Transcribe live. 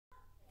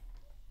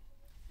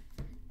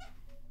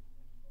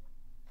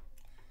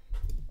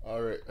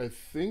All right, I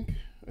think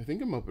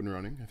I'm up and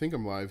running. I think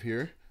I'm live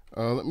here.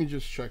 Let me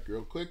just check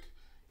real quick.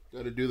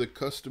 Got to do the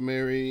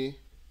customary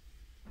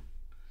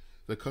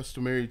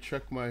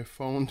check my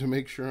phone to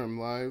make sure I'm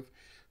live,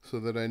 so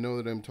that I know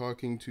that I'm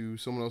talking to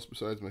someone else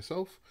besides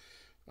myself.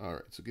 All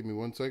right, so give me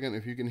 1 second.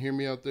 If you can hear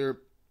me out there,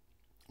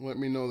 let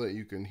me know that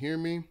you can hear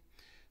me.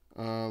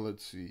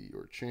 Let's see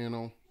your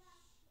channel.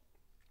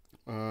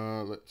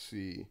 Let's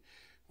see.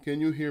 Can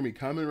you hear me?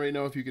 Comment right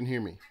now if you can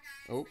hear me.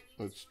 Oh,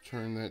 let's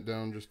turn that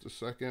down just a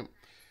second.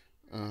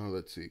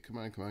 Let's see. Come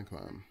on, come on, come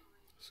on.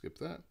 Skip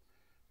that.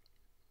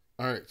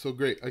 All right, so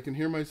great. I can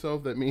hear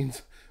myself. That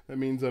means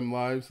I'm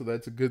live, so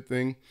that's a good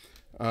thing.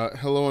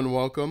 Hello and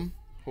welcome.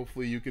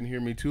 Hopefully you can hear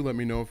me too. Let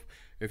me know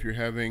if you're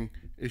having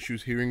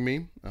issues hearing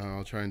me.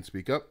 I'll try and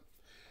speak up.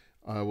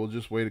 We'll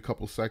just wait a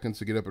couple seconds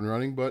to get up and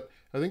running, but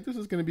I think this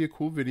is going to be a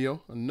cool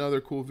video. Another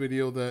cool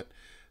video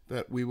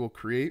that we will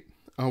create.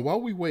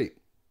 While we wait,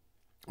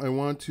 I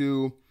want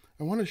to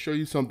show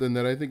you something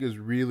that I think is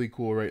really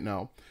cool right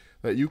now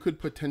that you could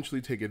potentially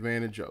take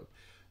advantage of.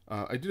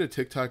 I did a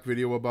TikTok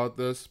video about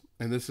this,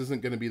 and this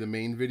isn't going to be the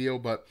main video,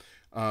 but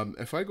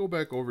if I go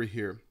back over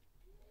here,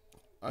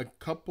 a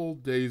couple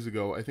days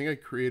ago, I think I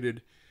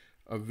created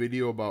a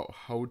video about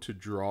how to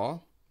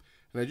draw,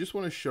 and I just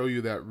want to show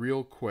you that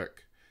real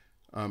quick.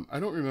 I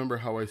don't remember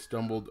how I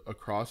stumbled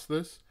across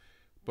this,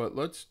 but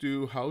let's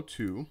do how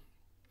to.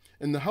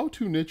 And the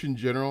how-to niche in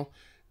general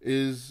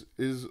is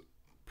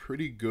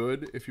pretty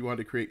good if you want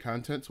to create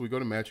content. So we go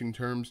to matching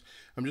terms.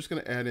 I'm just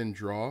going to add in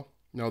draw.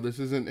 Now this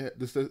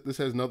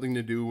has nothing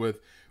to do with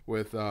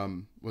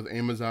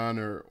Amazon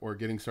or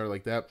getting started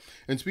like that.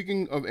 And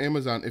speaking of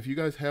Amazon, if you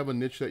guys have a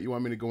niche that you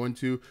want me to go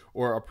into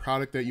or a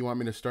product that you want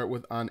me to start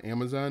with on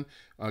Amazon,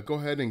 go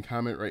ahead and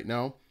comment right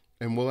now,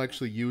 and we'll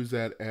actually use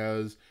that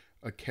as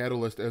a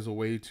catalyst, as a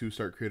way to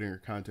start creating your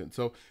content.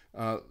 So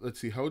let's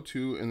see, how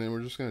to, and then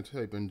we're just going to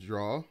type in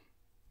draw,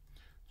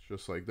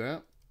 just like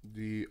that.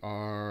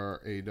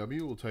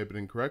 D-R-A-W. We'll type it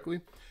in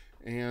correctly.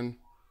 And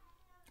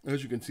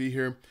as you can see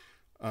here,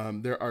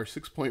 there are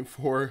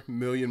 6.4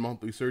 million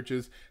monthly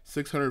searches,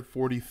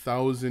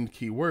 640,000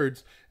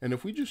 keywords. And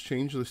if we just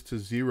change this to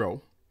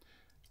 0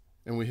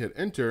 and we hit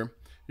enter,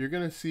 you're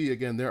going to see,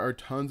 again, there are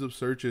tons of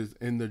searches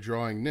in the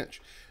drawing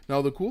niche.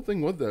 Now, the cool thing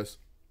with this,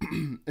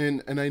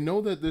 and I know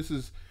that this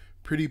is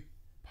pretty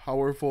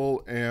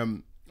powerful,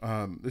 and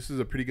this is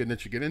a pretty good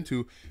niche to get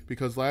into,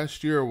 because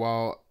last year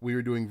while we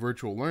were doing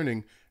virtual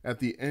learning, at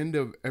the end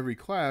of every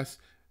class,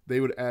 they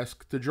would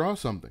ask to draw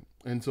something.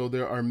 And so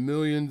there are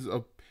millions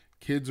of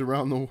kids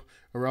around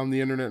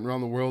the internet and around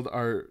the world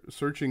are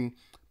searching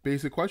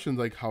basic questions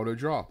like how to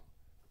draw.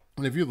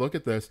 And if you look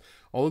at this,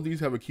 all of these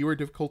have a keyword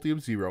difficulty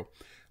of 0.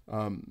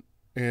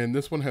 And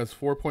this one has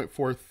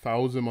 4.4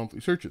 thousand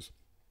monthly searches.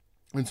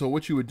 And so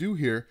what you would do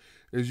here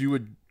is you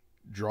would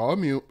draw a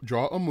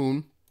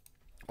moon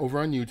over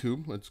on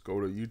YouTube. Let's go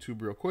to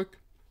YouTube real quick.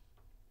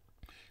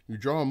 You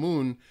draw a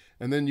moon,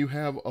 and then you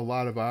have a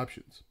lot of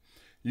options.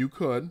 You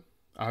could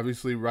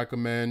obviously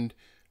recommend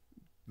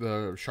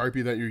the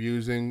Sharpie that you're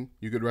using.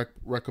 You could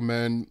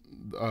recommend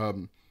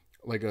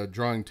like a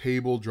drawing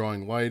table,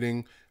 drawing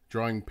lighting,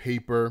 drawing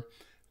paper,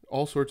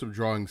 all sorts of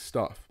drawing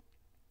stuff.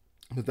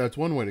 But that's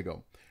one way to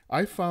go.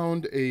 I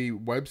found a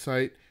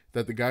website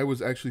that the guy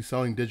was actually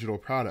selling digital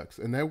products,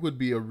 and that would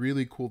be a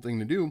really cool thing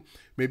to do.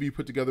 Maybe you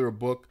put together a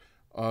book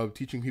of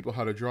teaching people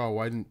how to draw.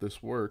 Why didn't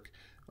this work?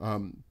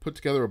 Put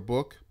together a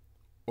book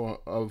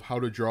of how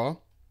to draw,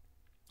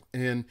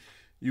 and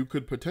you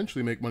could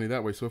potentially make money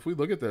that way. So if we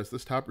look at this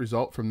top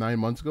result from 9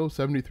 months ago,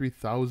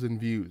 73,000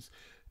 views,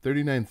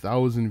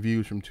 39,000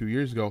 views from 2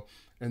 years ago.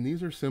 And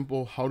these are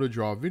simple how to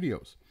draw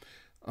videos.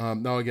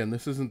 Now, again,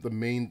 this isn't the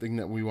main thing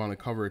that we want to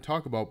cover or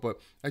talk about,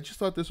 but I just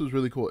thought this was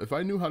really cool. If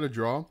I knew how to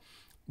draw,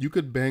 you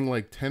could bang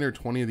like 10 or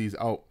 20 of these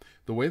out.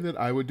 The way that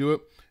I would do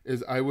it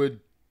is I would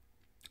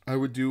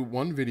do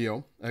one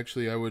video.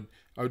 Actually, I would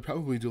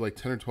probably do like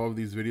 10 or 12 of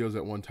these videos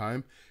at one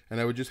time, and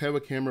I would just have a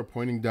camera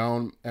pointing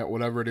down at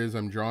whatever it is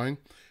I'm drawing,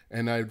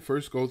 and I'd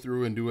first go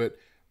through and do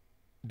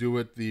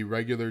it the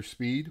regular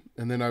speed,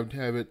 and then I would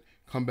have it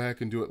come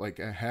back and do it like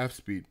at half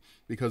speed,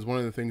 because one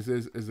of the things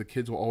is the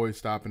kids will always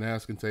stop and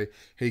ask and say,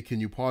 hey, can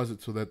you pause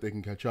it, so that they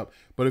can catch up.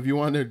 But if you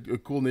want a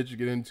cool niche to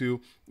get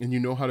into and you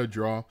know how to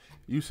draw,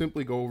 you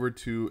simply go over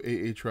to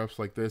Ahrefs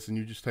like this and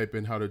you just type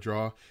in how to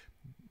draw.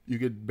 You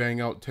could bang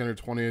out 10 or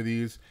 20 of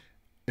these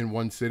in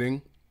one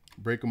sitting,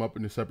 break them up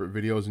into separate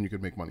videos, and you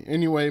could make money.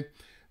 Anyway,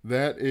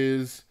 that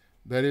is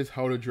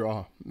how to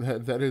draw.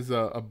 That is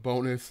a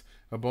bonus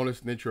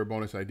niche or a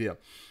bonus idea.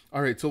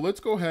 All right, so let's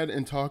go ahead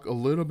and talk a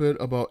little bit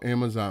about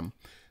Amazon.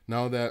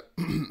 Now that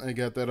I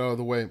got that out of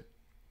the way,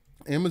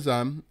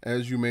 Amazon,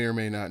 as you may or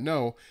may not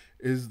know,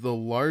 is the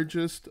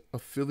largest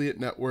affiliate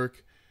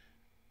network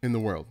in the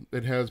world.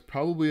 It has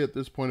probably at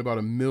this point about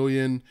 1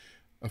 million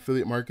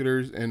affiliate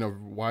marketers in a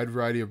wide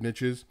variety of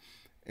niches,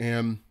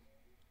 and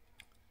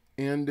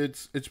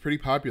it's pretty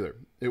popular.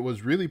 It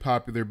was really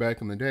popular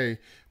back in the day,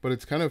 but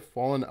it's kind of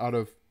fallen out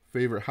of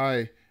favor.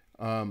 Hi,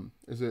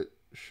 is it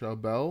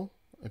Chabelle?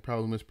 I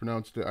probably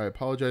mispronounced it. I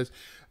apologize.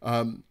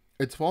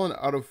 it's fallen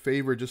out of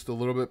favor just a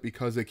little bit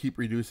because they keep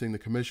reducing the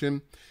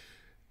commission.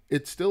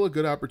 It's still a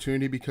good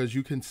opportunity because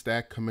you can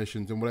stack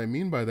commissions. And what I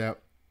mean by that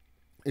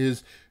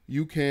is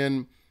you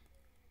can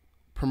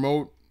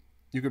promote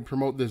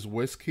this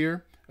whisk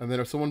here, and then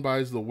if someone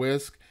buys the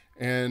whisk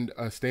and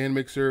a stand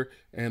mixer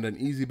and an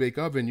easy bake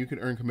oven, you can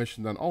earn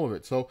commissions on all of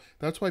it. So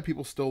that's why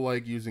people still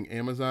like using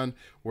Amazon,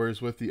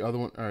 whereas with the other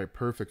one, all right,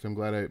 perfect. I'm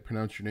glad I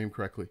pronounced your name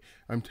correctly.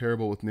 I'm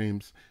terrible with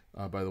names,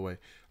 by the way.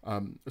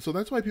 So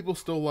that's why people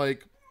still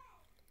like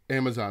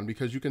Amazon,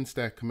 because you can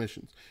stack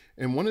commissions.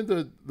 And one of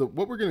the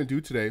what we're going to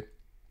do today,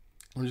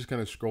 I'm just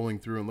kind of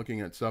scrolling through and looking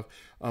at stuff.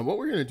 What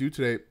we're going to do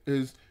today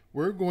is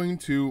we're going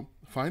to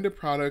find a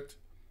product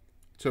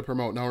to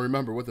promote. Now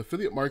remember, with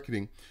affiliate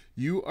marketing,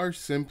 you are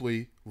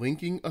simply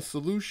linking a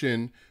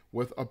solution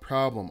with a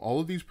problem. All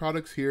of these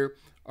products here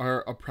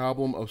are a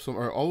problem of some,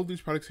 or all of these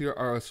products here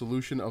are a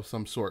solution of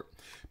some sort.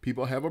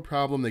 People have a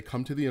problem, they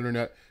come to the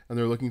internet and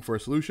they're looking for a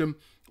solution.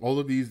 All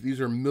of these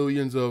are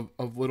millions of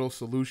little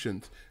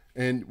solutions.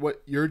 And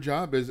what your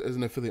job is as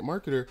an affiliate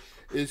marketer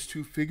is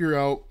to figure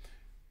out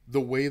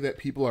the way that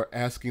people are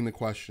asking the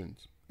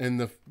questions and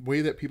the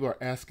way that people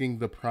are asking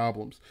the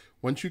problems.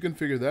 Once you can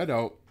figure that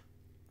out,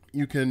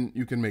 you can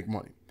make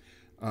money,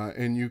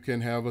 and you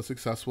can have a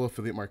successful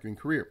affiliate marketing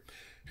career.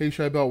 Hey,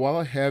 Shaibel, while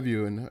I have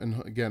you, and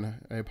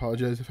again, I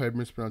apologize if I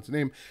mispronounced the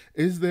name,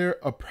 is there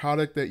a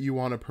product that you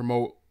want to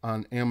promote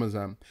on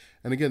Amazon?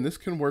 And again, this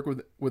can work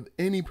with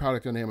any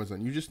product on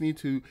Amazon. You just need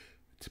to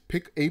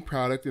pick a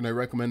product, and I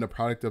recommend a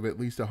product of at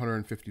least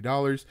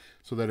 $150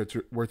 so that it's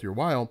worth your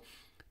while.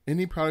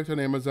 Any product on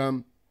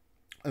Amazon,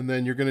 and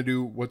then you're going to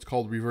do what's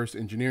called reverse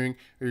engineering,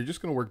 or you're just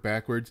going to work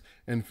backwards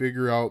and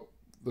figure out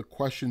the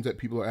questions that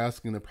people are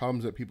asking, the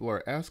problems that people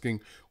are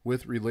asking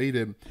with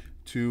relation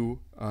to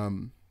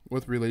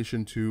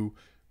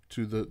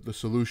the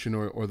solution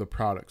or the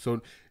product.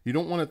 So you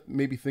don't want to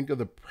maybe think of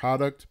the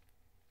product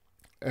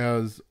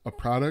as a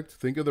product.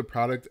 Think of the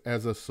product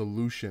as a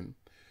solution.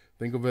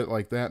 Think of it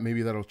like that.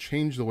 Maybe that'll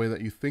change the way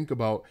that you think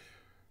about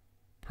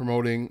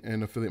promoting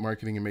and affiliate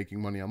marketing and making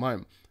money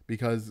online,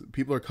 because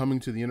people are coming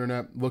to the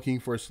internet looking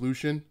for a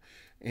solution,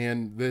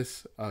 and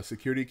this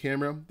security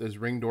camera, this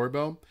Ring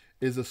doorbell,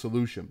 is a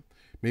solution.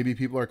 Maybe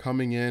people are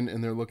coming in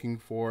and they're looking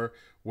for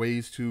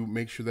ways to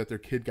make sure that their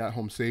kid got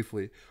home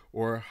safely,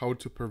 or how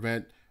to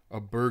prevent a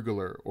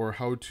burglar, or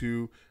how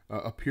to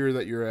appear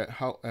that you're at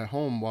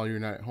home while you're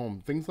not at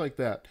home. Things like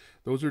that.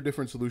 Those are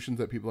different solutions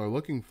that people are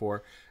looking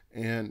for,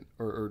 and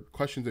or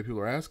questions that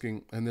people are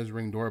asking, and this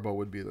Ring doorbell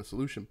would be the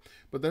solution.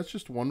 But that's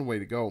just one way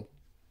to go.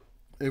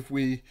 If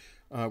we,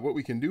 what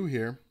we can do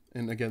here,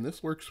 and again,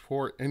 this works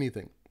for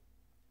anything.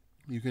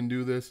 You can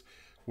do this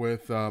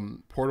with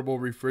portable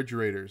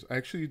refrigerators. I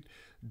actually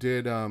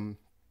did,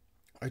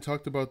 I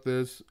talked about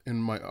this in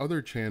my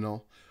other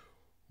channel.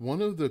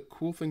 One of the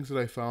cool things that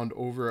I found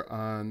over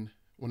on,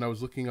 when I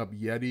was looking up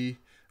Yeti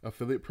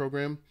affiliate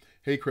program.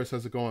 Hey Chris,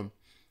 how's it going?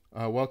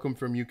 Welcome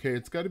from UK.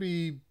 It's got to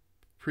be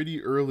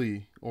pretty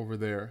early over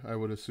there, I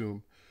would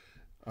assume.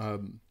 I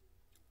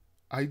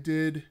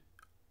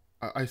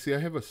see I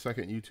have a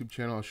second YouTube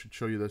channel. I should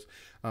show you this.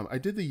 I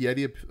did the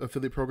Yeti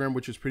affiliate program,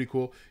 which is pretty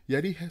cool.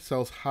 Yeti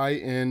sells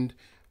high-end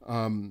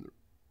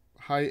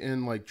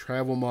like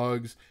travel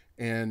mugs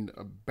and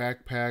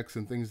backpacks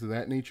and things of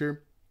that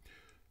nature.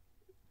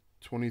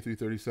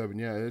 2337.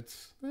 Yeah,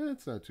 it's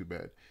not too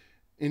bad.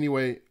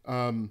 Anyway,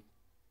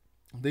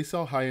 they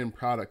sell high-end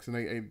products, and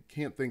I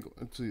can't think.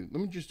 Let's see.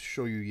 Let me just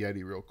show you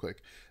Yeti real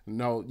quick.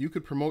 Now, you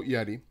could promote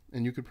Yeti,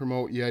 and you could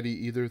promote Yeti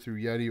either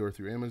through Yeti or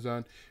through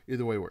Amazon.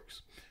 Either way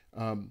works.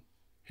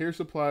 Hair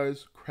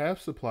supplies,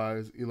 craft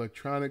supplies,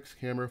 electronics,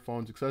 camera,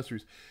 phones,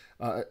 accessories.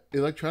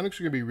 Electronics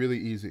are going to be really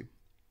easy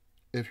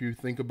if you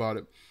think about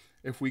it.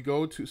 If we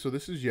go to, so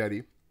this is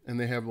Yeti, and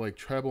they have like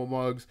travel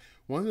mugs.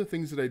 One of the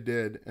things that I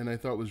did and I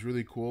thought was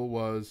really cool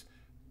was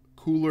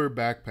cooler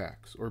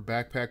backpacks, or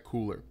backpack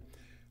cooler.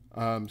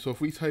 So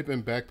if we type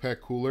in backpack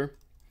cooler,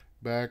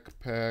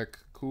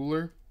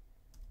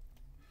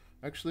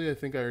 actually I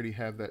think I already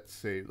have that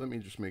saved. Let me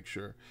just make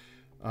sure.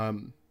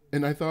 And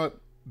I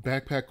thought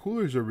backpack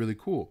coolers are really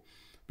cool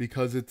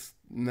because it's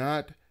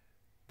not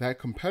that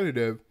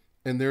competitive,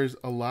 and there's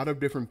a lot of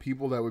different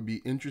people that would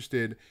be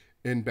interested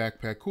in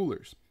backpack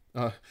coolers.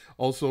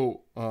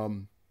 Also,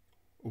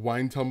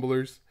 wine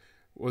tumblers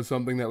was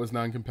something that was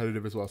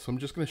non-competitive as well. So I'm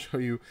just going to show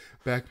you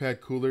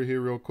backpack cooler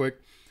here real quick.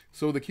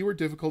 So the keyword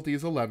difficulty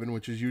is 11,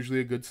 which is usually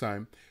a good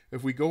sign.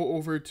 If we go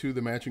over to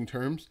the matching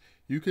terms,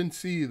 you can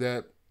see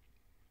that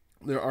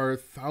there are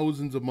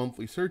thousands of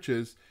monthly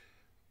searches,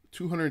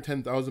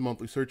 210,000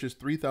 monthly searches,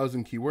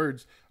 3,000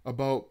 keywords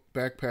about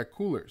backpack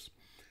coolers.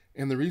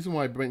 And the reason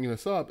why I'm bringing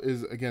this up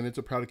is, again, it's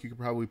a product you could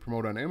probably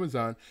promote on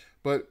Amazon,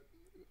 but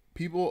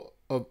people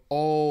of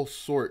all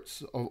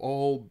sorts, of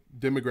all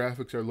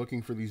demographics are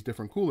looking for these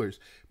different coolers.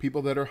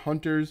 People that are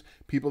hunters,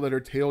 people that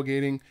are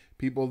tailgating,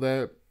 people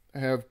that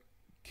have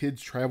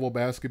kids travel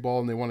basketball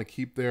and they want to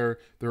keep their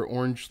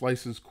orange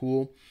slices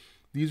cool.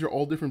 These are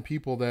all different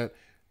people that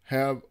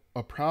have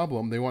a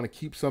problem. They want to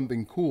keep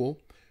something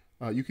cool.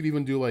 You could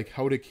even do like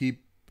how to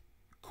keep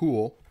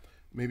cool.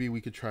 maybe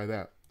we could try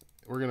that.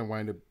 We're going to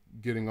wind up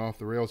getting off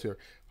the rails here.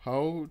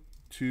 How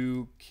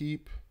to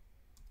keep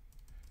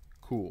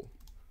cool.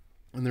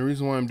 And the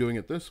reason why I'm doing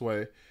it this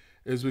way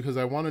is because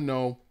I want to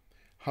know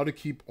how to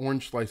keep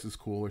orange slices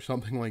cool or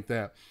something like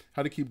that.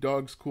 How to keep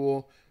dogs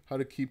cool, how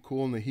to keep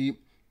cool in the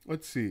heat.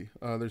 Let's see.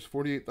 There's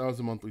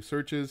 48,000 monthly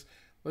searches.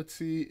 Let's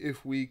see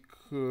if we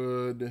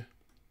could,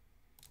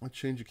 let's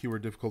change the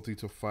keyword difficulty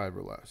to 5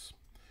 or less.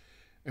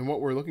 And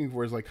what we're looking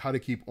for is like how to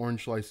keep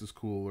orange slices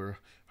cool or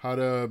how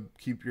to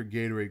keep your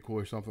Gatorade cool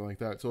or something like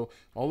that. So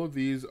all of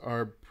these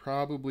are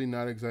probably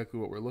not exactly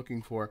what we're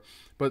looking for,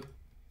 but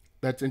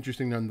that's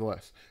interesting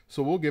nonetheless.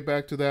 So we'll get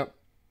back to that.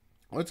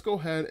 Let's go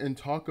ahead and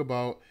talk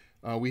about,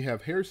 we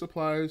have hair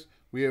supplies,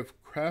 we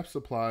have craft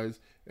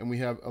supplies, and we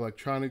have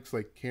electronics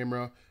like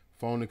camera,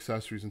 phone,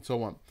 accessories, and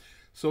so on.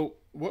 So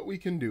what we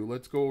can do,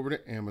 let's go over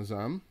to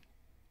Amazon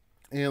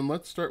and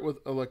let's start with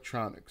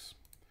electronics.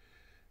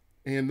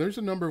 And there's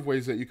a number of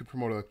ways that you could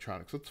promote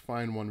electronics. Let's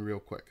find one real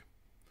quick.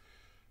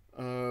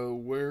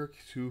 Where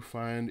to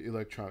find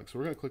electronics? So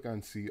we're going to click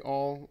on see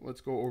all. Let's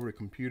go over to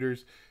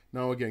computers.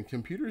 Now again,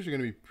 computers are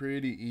going to be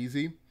pretty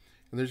easy,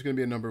 and there's going to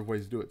be a number of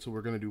ways to do it. So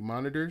we're going to do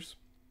monitors.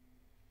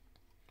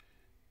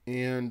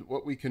 And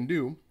what we can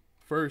do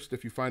first,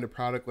 if you find a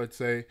product, let's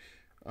say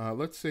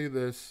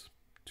this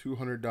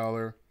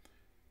 $200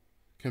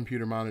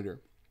 computer monitor.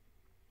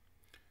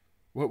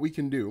 What we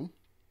can do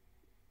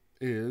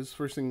is,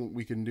 first thing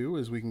we can do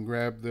is we can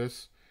grab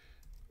this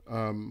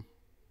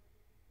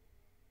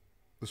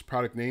this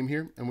product name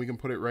here, and we can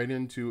put it right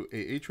into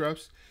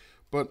Ahrefs.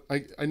 But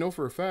I know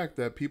for a fact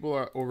that people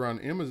are over on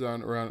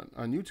Amazon or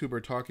on YouTube are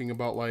talking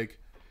about like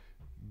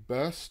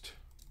best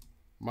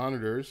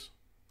monitors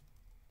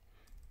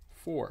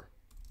for.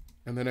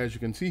 And then as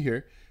you can see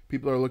here,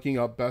 people are looking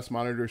up best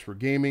monitors for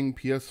gaming,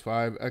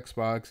 PS5,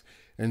 Xbox,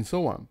 and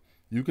so on.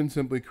 You can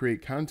simply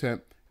create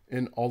content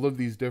in all of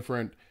these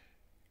different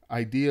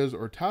ideas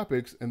or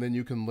topics, and then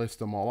you can list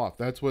them all off.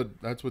 That's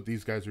what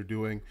these guys are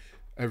doing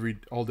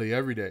all day,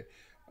 every day.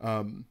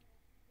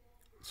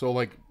 So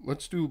like,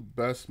 let's do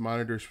best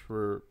monitors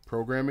for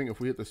programming. If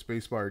we hit the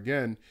space bar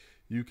again,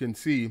 you can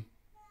see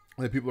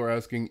that people are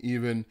asking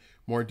even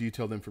more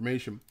detailed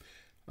information.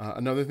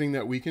 Another thing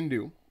that we can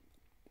do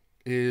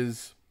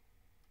is,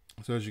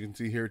 so as you can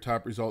see here,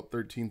 top result,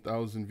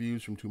 13,000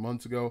 views from 2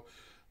 months ago.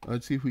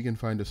 Let's see if we can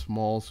find a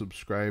small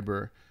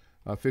subscriber.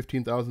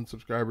 15,000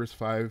 subscribers,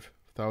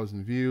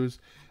 5,000 views.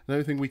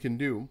 Another thing we can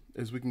do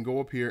is we can go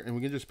up here and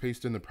we can just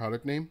paste in the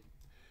product name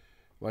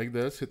like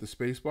this, hit the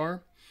space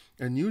bar.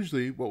 And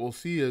usually what we'll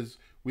see is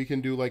we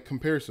can do like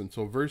comparison,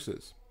 so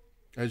versus.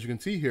 As you can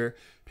see here,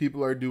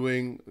 people are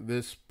doing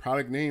this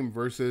product name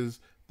versus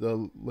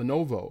the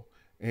Lenovo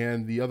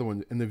and the other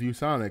one and the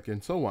ViewSonic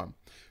and so on.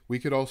 We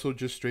could also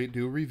just straight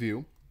do a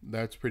review.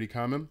 That's pretty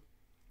common.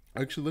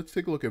 Actually, let's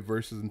take a look at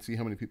versus and see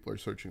how many people are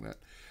searching that.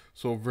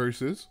 So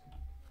versus,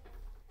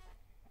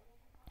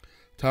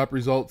 top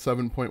result,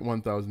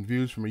 7.1 thousand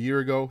views from a year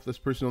ago. This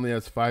person only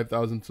has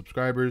 5,000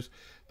 subscribers.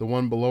 The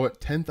one below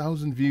it,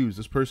 10,000 views.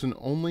 This person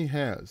only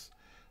has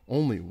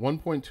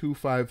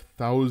 1.25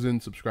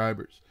 thousand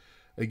subscribers.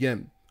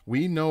 Again,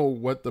 we know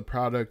what the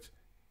product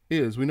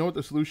is. We know what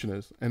the solution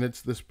is, and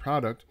it's this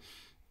product.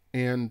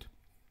 And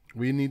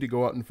we need to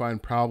go out and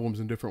find problems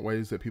in different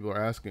ways that people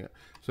are asking it.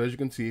 So as you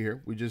can see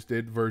here, we just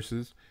did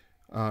versus.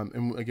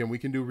 And again, we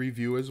can do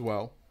review as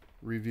well.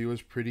 Review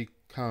is pretty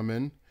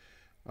common.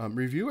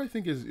 Review, I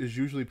think, is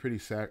usually pretty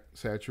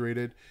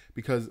saturated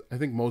because I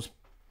think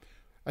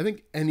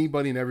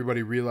anybody and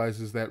everybody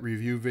realizes that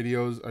review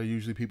videos are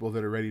usually people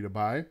that are ready to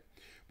buy.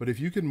 But if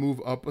you can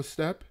move up a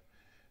step,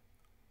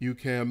 you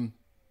can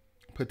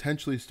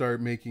potentially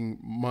start making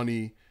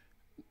money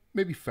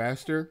maybe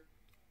faster,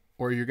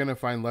 or you're going to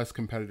find less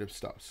competitive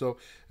stuff. So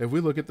if we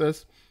look at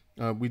this,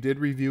 we did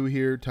review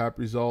here, top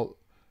result,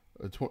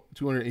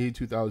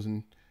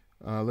 282,000.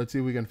 Let's see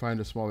if we can find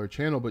a smaller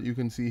channel, but you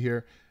can see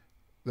here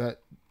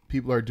that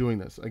people are doing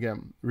this.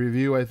 Again,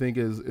 review, I think,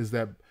 is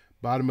that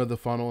bottom of the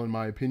funnel, in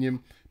my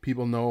opinion.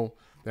 People know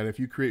that if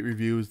you create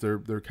reviews,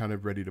 they're kind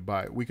of ready to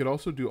buy. We could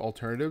also do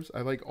alternatives.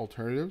 I like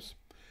alternatives.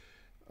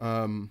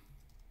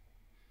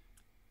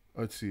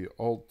 Let's see,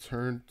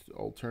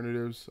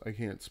 alternatives. I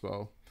can't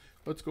spell.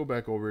 Let's go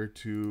back over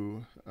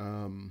to,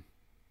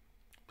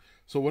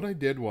 so what I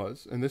did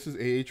was, and this is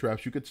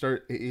Ahrefs. You could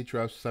start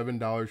Ahrefs,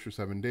 $7 for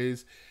 7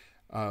 days.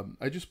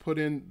 I just put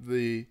in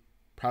the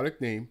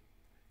product name,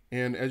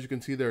 and as you can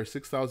see, there are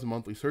 6,000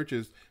 monthly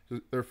searches.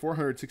 There are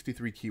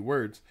 463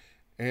 keywords,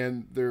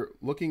 and they're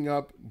looking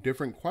up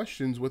different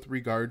questions with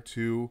regard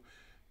to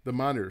the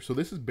monitor. So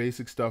this is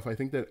basic stuff I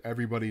think that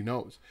everybody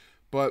knows.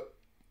 But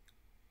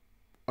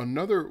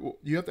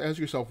you have to ask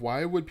yourself,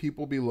 why would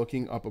people be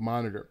looking up a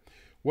monitor?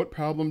 What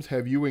problems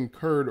have you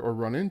incurred or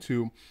run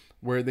into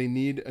where they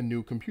need a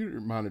new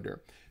computer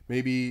monitor?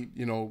 Maybe,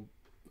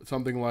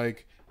 something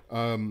like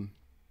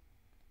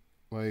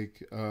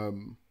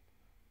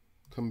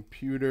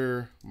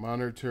computer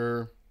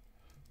monitor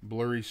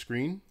blurry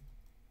screen,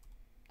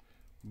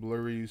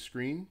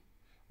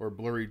 or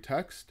blurry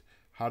text,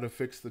 how to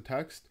fix the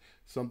text,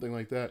 something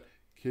like that.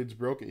 Kids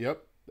broke it.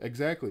 Yep,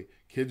 exactly.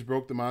 Kids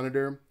broke the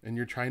monitor, and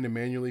you're trying to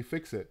manually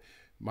fix it.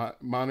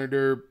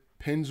 Monitor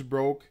pins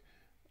broke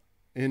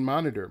in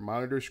monitor.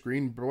 Monitor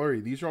screen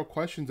blurry. These are all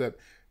questions that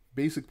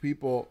basic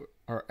people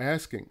are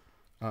asking,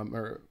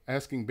 or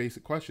asking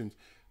basic questions.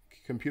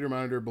 Computer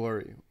monitor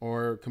blurry,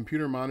 or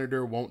computer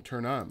monitor won't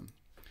turn on.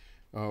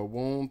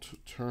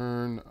 Won't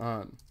turn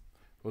on.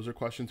 Those are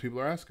questions people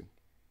are asking.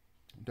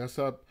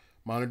 Desktop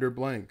monitor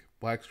blank,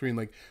 black screen.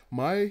 Like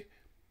my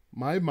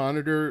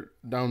monitor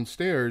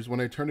downstairs, when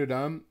I turn it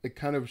on, it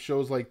kind of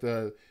shows like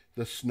the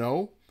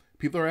snow.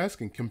 People are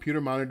asking,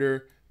 computer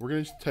monitor, we're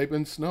going to type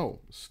in snow.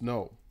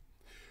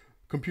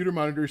 Computer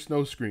monitor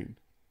snow screen.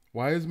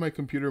 Why is my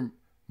computer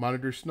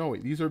monitor snowy?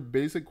 These are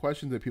basic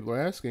questions that people are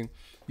asking.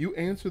 You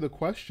answer the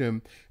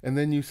question, and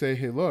then you say,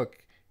 hey, look,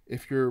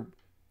 if your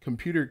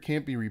computer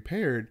can't be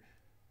repaired,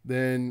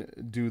 then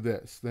do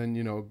this.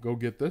 Then, go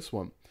get this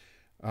one.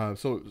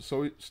 So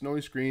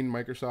snowy screen,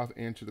 Microsoft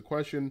answer the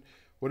question.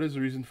 What is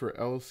the reason for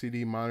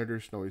LCD monitor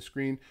snowy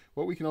screen?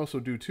 What we can also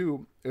do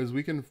too is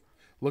we can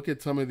look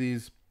at some of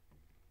these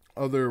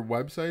other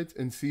websites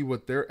and see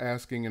what they're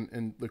asking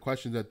and the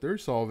questions that they're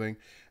solving,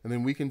 and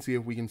then we can see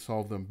if we can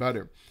solve them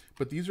better.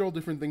 But these are all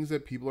different things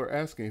that people are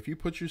asking. If you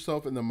put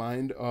yourself in the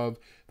mind of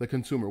the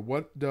consumer,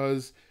 what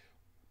does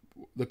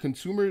the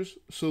consumer's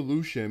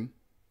solution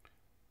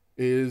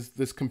is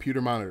this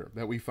computer monitor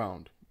that we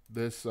found.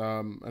 This,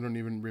 I don't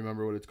even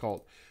remember what it's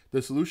called.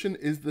 The solution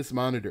is this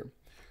monitor.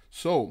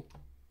 So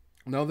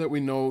now that we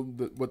know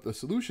what the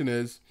solution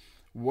is,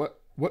 what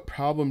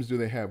problems do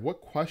they have? What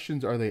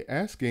questions are they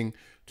asking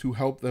to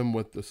help them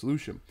with the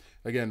solution?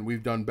 Again,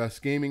 we've done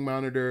best gaming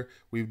monitor.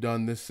 We've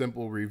done this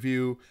simple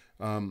review.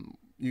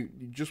 You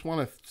just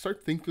want to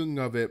start thinking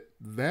of it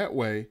that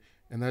way,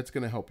 and that's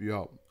going to help you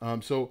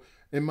out. So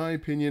in my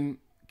opinion,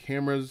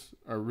 cameras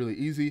are really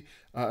easy.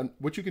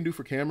 What you can do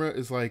for camera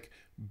is like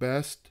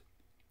best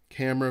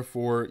camera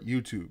for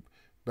YouTube,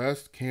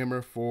 best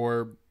camera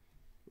for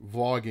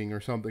vlogging or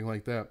something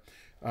like that.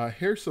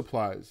 Hair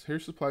supplies. Hair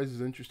supplies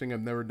is interesting.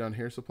 I've never done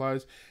hair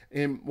supplies.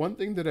 And one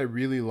thing that I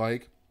really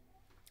like,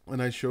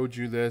 and I showed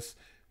you this,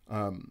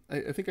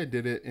 I think I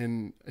did it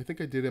in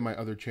my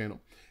other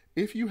channel.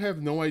 If you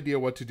have no idea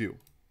what to do,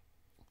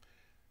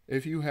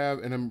 if you have,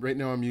 and right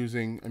now I'm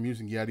using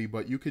Yeti,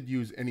 but you could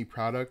use any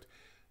product.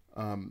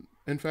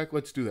 In fact,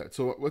 let's do that.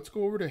 So let's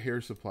go over to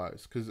hair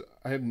supplies, because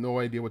I have no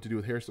idea what to do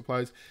with hair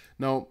supplies.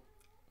 Now,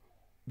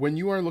 when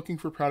you are looking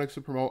for products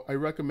to promote, I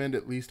recommend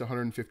at least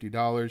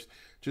 $150,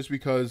 just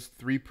because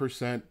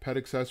 3% pet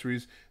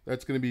accessories,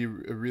 that's going to be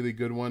a really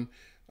good one.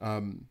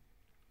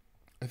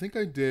 I think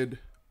I did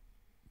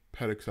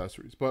pet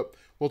accessories, but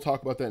we'll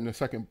talk about that in a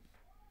second.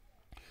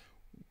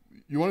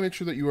 You want to make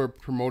sure that you are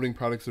promoting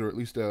products that are at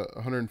least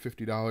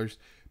 $150,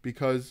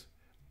 because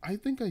I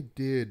think I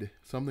did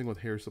something with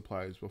hair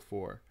supplies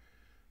before.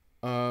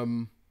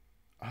 Oh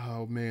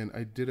man,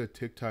 I did a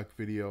TikTok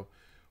video.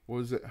 What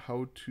was it?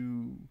 How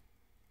to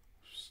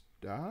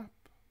stop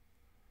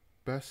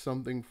best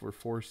something for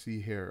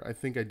 4C hair. I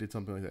think I did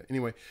something like that.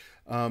 Anyway,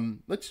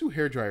 let's do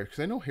hair dryers,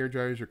 because I know hair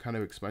dryers are kind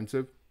of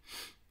expensive.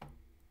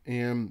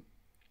 And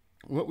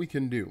what we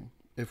can do,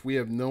 if we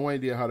have no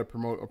idea how to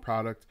promote a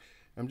product,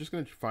 I'm just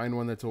going to find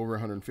one that's over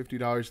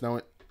 $150.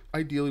 Now,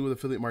 ideally with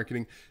affiliate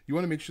marketing, you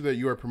want to make sure that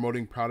you are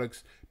promoting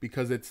products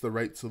because it's the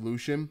right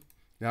solution,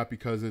 not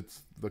because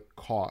it's the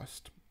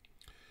cost.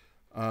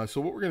 So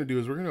what we're going to do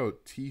is we're going to go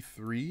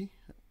T3,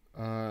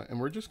 and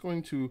we're just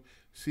going to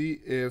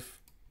see if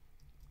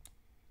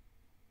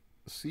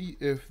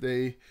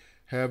they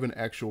have an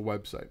actual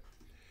website.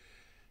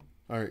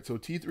 All right, so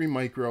T3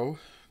 Micro,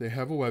 they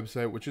have a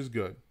website, which is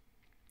good.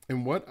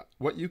 And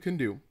what you can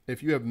do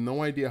if you have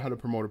no idea how to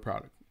promote a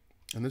product,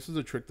 and this is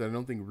a trick that I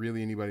don't think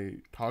really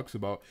anybody talks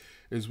about,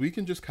 is we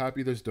can just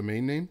copy this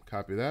domain name,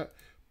 copy that,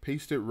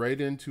 paste it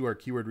right into our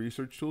keyword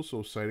research tool,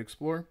 so Site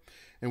Explorer,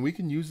 and we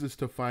can use this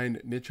to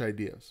find niche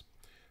ideas.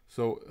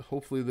 So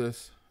hopefully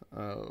this,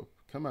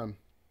 come on,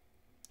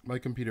 my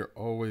computer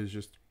always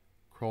just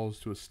crawls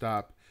to a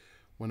stop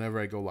whenever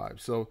I go live.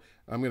 So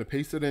I'm going to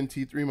paste it in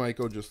T3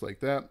 Micro just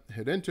like that,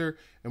 hit enter,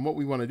 and what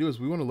we want to do is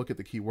we want to look at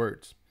the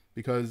keywords,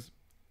 because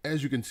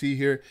as you can see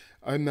here,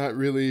 I'm not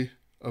really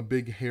a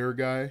big hair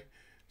guy,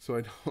 so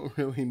I don't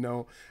really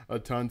know a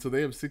ton. So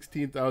they have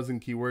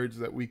 16,000 keywords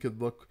that we could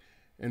look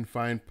and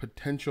find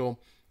potential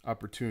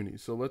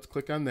opportunities. So let's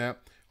click on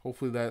that.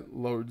 Hopefully that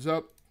loads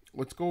up.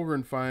 Let's go over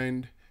and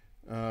find,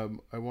 I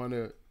went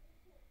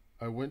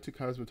to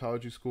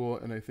cosmetology school,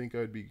 and I think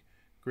I'd be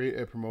great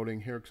at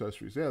promoting hair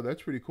accessories. Yeah,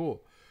 that's pretty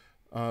cool.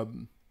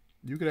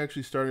 You could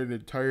actually start an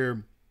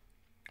entire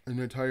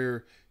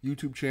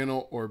YouTube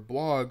channel or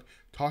blog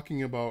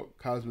talking about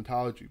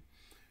cosmetology.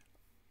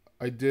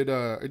 I did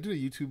a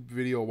YouTube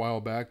video a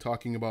while back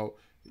talking about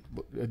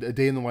a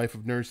day in the life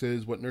of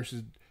nurses,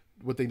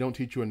 what they don't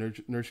teach you in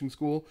nursing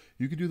school.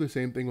 You could do the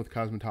same thing with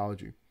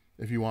cosmetology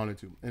if you wanted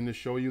to, and to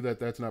show you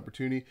that that's an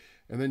opportunity.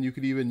 And then you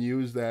could even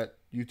use that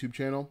YouTube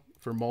channel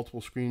for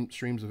multiple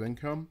streams of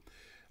income.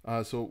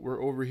 So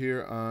we're over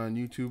here on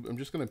YouTube. I'm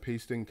just going to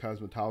paste in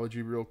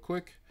cosmetology real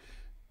quick,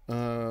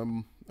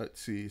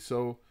 Let's see.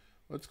 So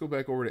let's go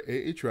back over to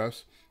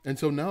Ahrefs. And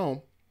so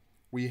now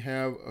we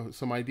have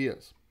some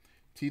ideas.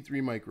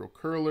 T3 micro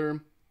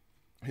curler,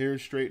 hair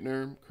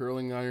straightener,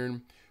 curling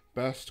iron,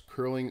 best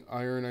curling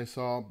iron I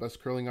saw,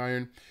 best curling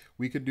iron.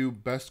 We could do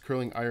best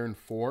curling iron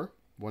 4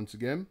 once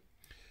again.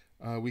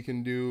 We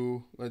can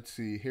do, let's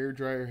see, hair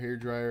dryer, hair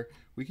dryer.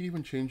 We can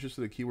even change this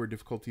to the keyword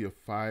difficulty of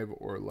 5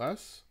 or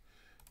less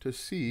to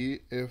see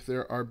if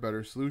there are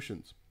better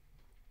solutions.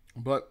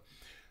 But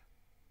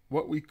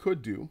what we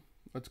could do,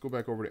 let's go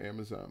back over to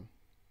Amazon.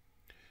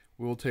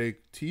 We'll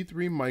take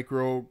T3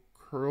 micro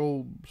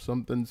curl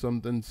something,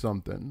 something,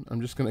 something.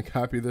 I'm just going to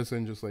copy this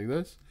in just like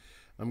this.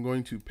 I'm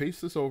going to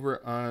paste this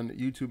over on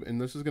YouTube,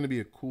 and this is going to be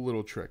a cool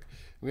little trick.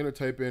 I'm going to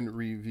type in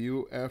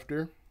review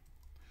after.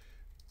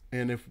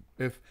 And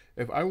if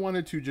I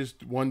wanted to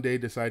just one day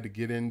decide to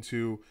get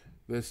into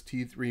this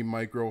T3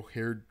 micro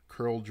hair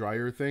curl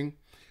dryer thing,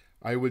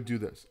 I would do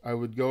this. I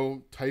would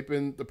go type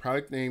in the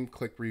product name,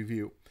 click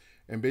review.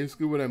 And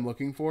basically what I'm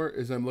looking for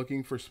is I'm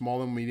looking for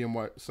small and medium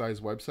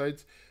sized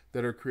websites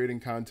that are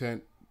creating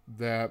content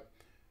that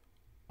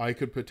I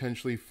could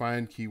potentially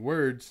find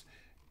keywords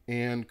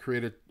and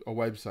create a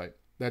website.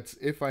 That's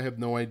if I have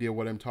no idea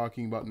what I'm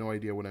talking about, no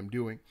idea what I'm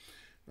doing.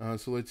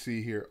 So let's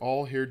see here,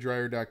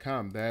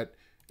 allhairdryer.com. That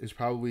is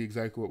probably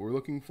exactly what we're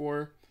looking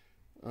for.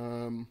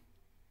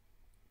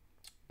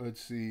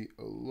 Let's see,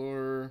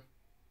 Allure,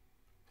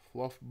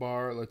 Fluff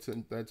Bar.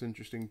 That's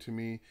interesting to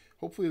me.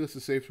 Hopefully this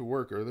is safe to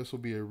work, or this will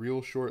be a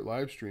real short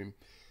live stream.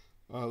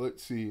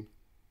 Let's see,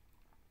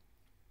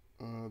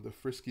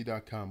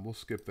 thefrisky.com. We'll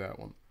skip that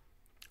one.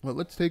 But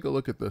let's take a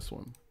look at this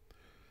one.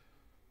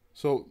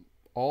 So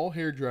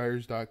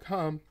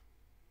allhairdryers.com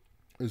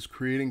is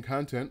creating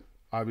content,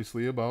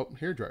 obviously, about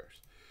hair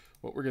dryers.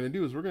 What we're going to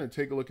do is we're going to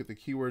take a look at the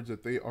keywords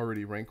that they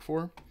already rank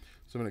for.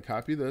 So I'm going to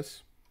copy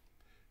this,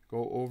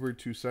 go over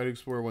to Site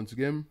Explorer once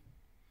again,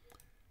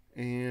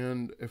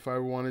 and if I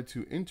wanted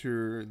to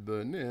enter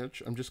the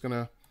niche, I'm just going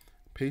to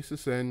paste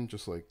this in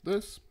just like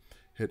this,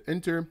 hit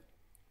enter,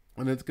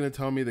 and it's going to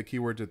tell me the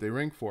keywords that they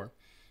rank for.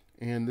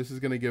 And this is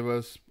going to give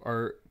us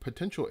our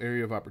potential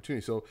area of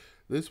opportunity. So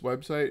this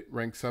website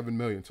ranks 7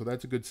 million. So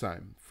that's a good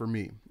sign for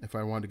me if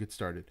I want to get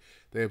started.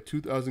 They have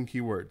 2,000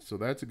 keywords. So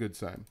that's a good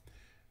sign.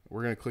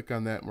 We're going to click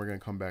on that and we're going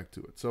to come back to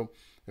it. So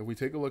if we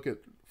take a look at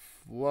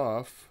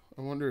Fluff,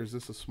 I wonder, is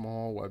this a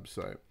small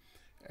website?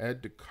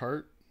 Add to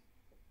cart.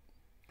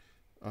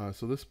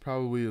 So this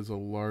probably is a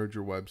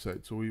larger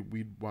website. So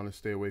we'd want to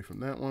stay away from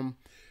that one.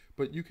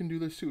 But you can do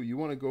this too. You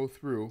want to go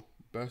through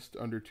best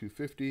under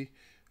 250.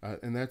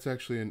 And that's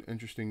actually an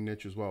interesting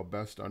niche as well.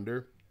 Best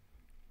under.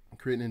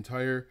 Create an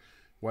entire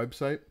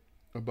website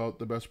about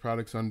the best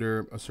products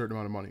under a certain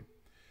amount of money.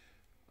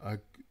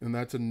 And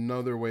that's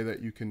another way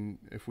that you can,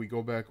 if we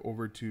go back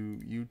over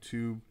to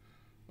YouTube.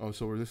 Oh,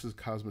 so this is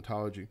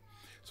cosmetology.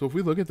 So if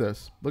we look at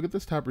this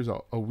top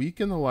result. A week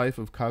in the life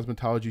of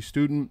cosmetology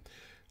student,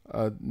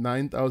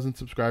 9,000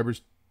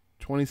 subscribers,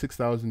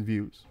 26,000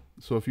 views.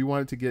 So if you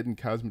wanted to get in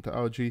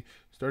cosmetology,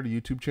 start a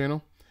YouTube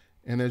channel.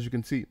 And as you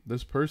can see,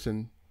 this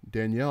person,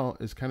 Danielle,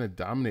 is kind of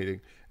dominating.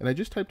 And I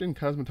just typed in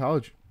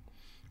cosmetology.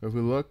 If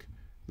we look,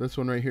 this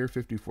one right here,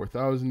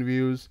 54,000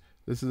 views.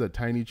 This is a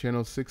tiny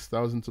channel,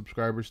 6,000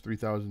 subscribers,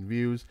 3,000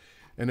 views.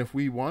 And if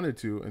we wanted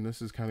to, and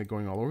this is kind of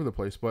going all over the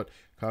place, but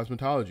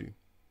cosmetology,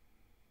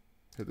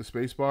 hit the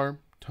space bar,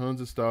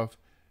 tons of stuff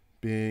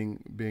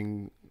being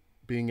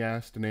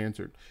asked and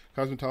answered.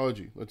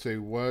 Cosmetology, let's say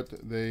what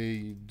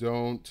they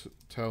don't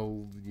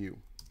tell you.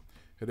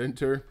 Hit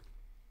enter.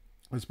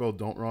 I spelled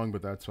don't wrong,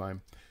 but that's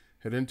fine.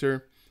 Hit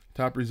enter.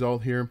 Top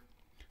result here,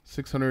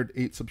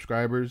 608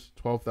 subscribers,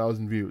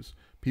 12,000 views.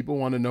 People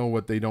want to know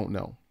what they don't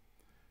know.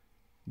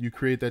 You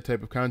create that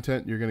type of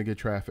content, you're going to get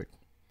traffic.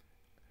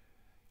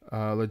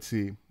 Let's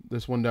see.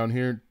 This one down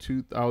here,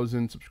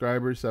 2,000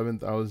 subscribers,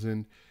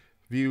 7,000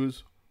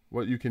 views.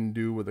 What you can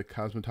do with a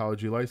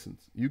cosmetology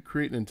license. You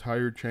create an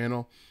entire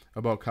channel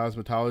about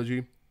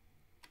cosmetology.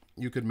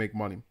 You could make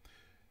money.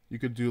 You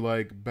could do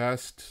like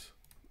best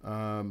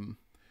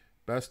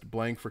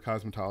blank for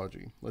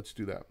cosmetology. Let's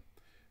do that.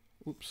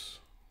 Oops.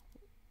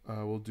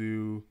 We'll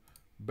do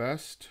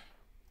best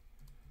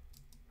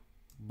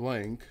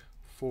blank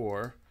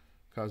for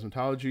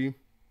cosmetology,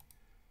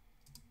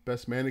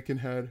 best mannequin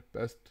head,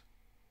 best,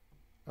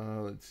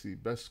 let's see,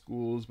 best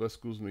schools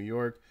in New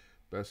York,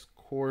 best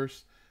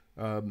course.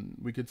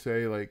 We could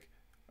say like,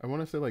 I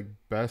want to say like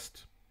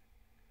best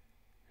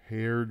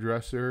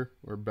hairdresser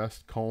or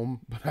best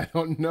comb, but I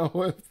don't know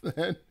if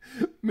that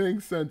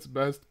makes sense.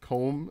 Best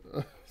comb.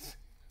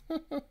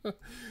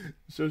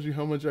 Shows you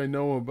how much I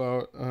know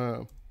about,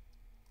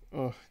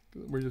 oh,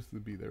 where's just the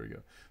B? There we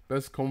go.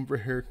 Best comb for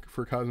hair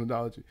for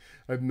cosmetology.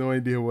 I have no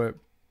idea what.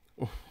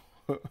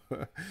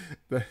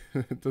 That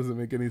doesn't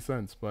make any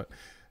sense, but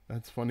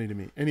that's funny to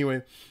me.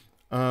 Anyway,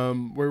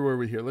 where were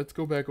we here? Let's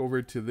go back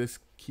over to this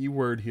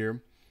keyword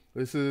here.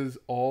 This is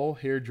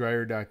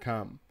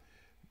allhairdryer.com.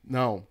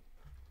 Now,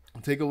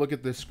 take a look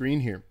at this screen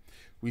here.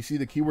 We see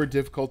the keyword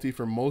difficulty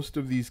for most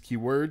of these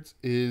keywords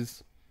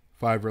is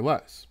 5 or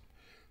less.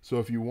 So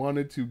if you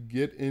wanted to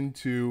get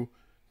into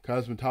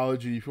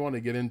cosmetology, if you want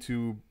to get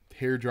into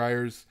hair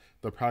dryers,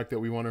 the product that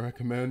we want to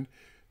recommend,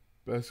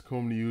 best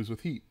comb to use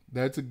with heat.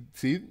 That's a,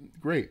 see,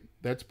 great.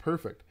 That's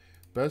perfect.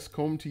 Best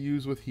comb to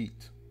use with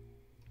heat.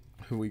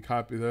 We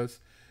copy this.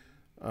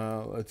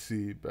 Let's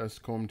see,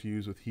 best comb to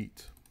use with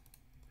heat.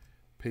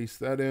 Paste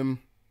that in,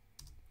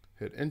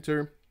 hit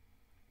enter.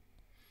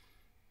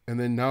 And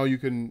then now you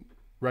can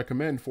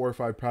recommend 4 or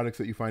 5 products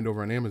that you find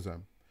over on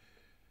Amazon.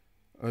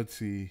 Let's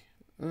see.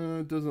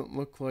 It doesn't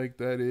look like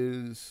that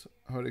is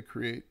how to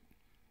create.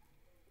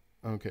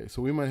 Okay,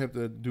 so we might have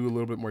to do a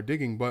little bit more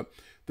digging, but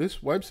this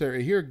website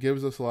right here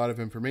gives us a lot of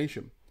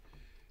information.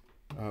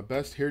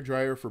 Best hair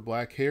dryer for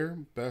black hair,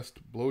 best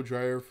blow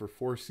dryer for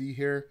 4C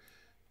hair.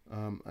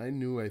 I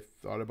knew I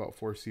thought about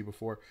 4C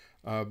before.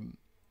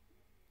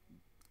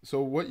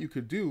 So what you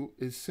could do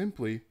is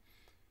simply,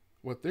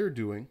 what they're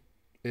doing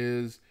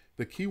is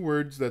the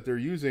keywords that they're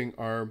using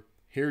are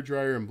hair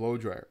dryer and blow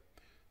dryer.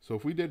 So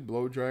if we did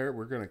blow dryer,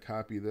 we're going to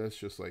copy this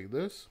just like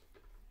this.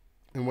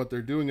 And what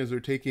they're doing is they're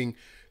taking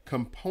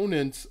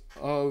components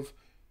of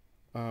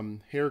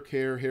hair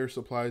care, hair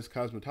supplies,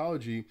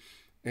 cosmetology,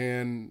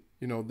 and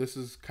this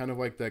is kind of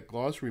like that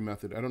glossary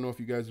method. I don't know if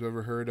you guys have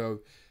ever heard of.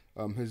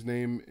 His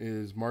name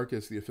is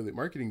Marcus, the affiliate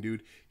marketing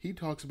dude. He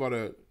talks about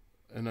a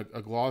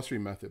glossary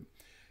method.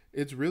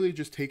 It's really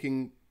just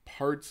taking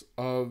parts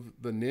of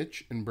the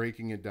niche and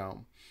breaking it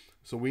down.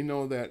 So we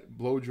know that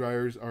blow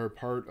dryers are a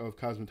part of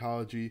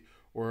cosmetology,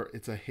 or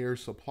it's a hair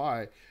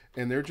supply,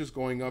 and they're just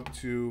going up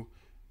to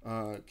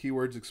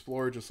Keywords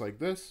Explorer just like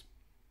this,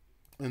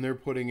 and they're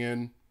putting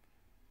in,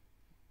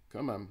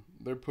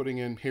 they're putting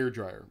in hair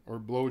dryer or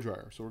blow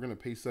dryer. So we're going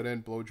to paste that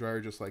in, blow dryer,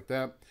 just like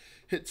that.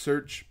 Hit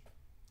search,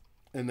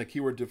 and the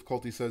keyword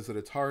difficulty says that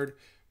it's hard,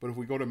 but if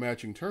we go to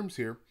matching terms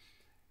here,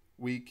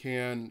 we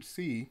can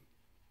see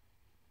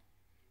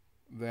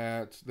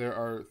that there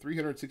are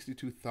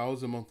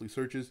 362,000 monthly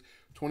searches,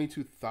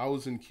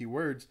 22,000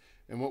 keywords,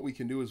 and what we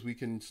can do is we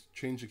can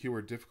change the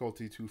keyword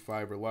difficulty to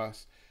 5 or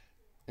less.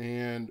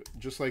 And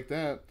just like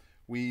that,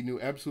 we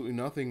knew absolutely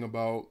nothing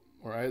about,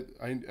 or I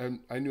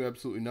knew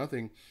absolutely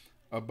nothing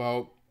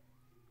about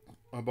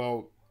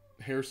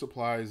hair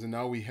supplies, and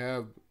now we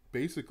have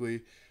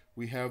basically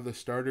the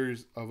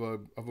starters of a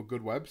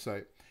good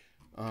website.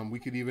 We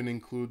could even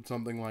include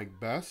something like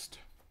best.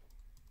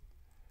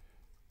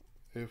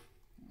 If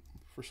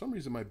for some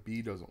reason my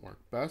B doesn't work,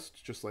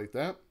 best, just like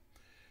that.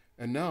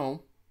 And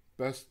now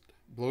best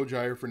blow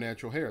dryer for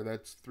natural hair,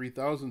 that's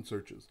 3,000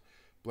 searches.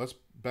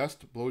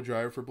 Best blow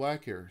dryer for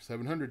black hair,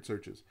 700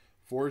 searches.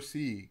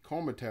 4C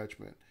comb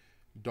attachment,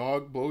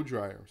 dog blow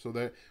dryer. So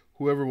that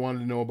whoever wanted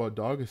to know about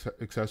dog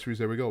accessories,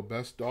 there we go.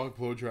 Best dog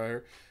blow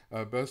dryer,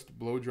 best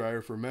blow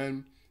dryer for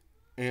men,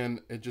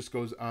 and it just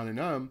goes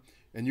on.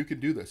 And you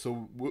could do this.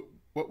 So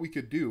what we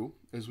could do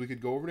is we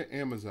could go over to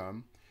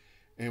Amazon,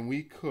 and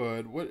we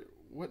could,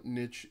 what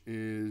niche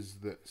is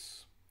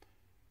this?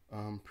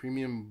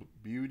 Premium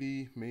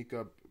beauty,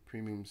 makeup,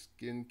 premium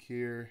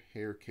skincare,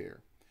 hair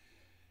care.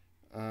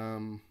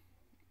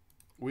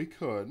 We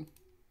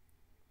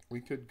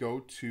could go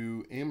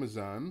to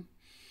Amazon,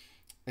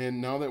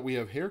 and now that we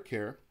have hair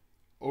care,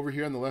 over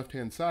here on the left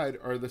hand side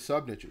are the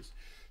sub niches.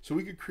 So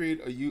we could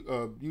create a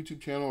YouTube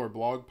channel or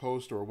blog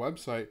post or a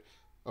website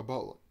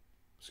about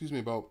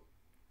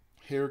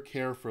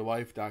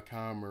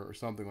haircareforlife.com or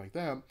something like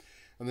that.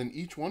 And then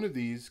each one of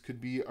these could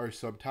be our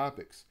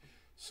subtopics.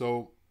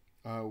 So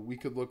we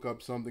could look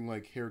up something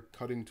like hair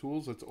cutting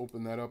tools. Let's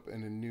open that up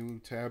in a new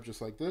tab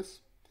just like this.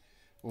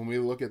 When we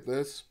look at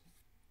this,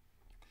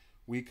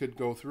 we could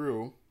go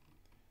through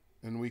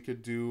and we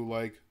could do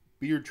like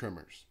beard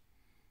trimmers.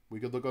 We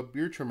could look up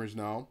beard trimmers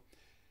now,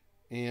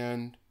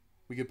 and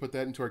we could put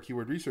that into our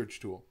keyword research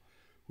tool.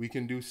 We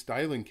can do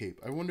styling cape.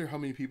 I wonder how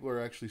many people are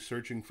actually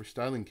searching for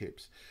styling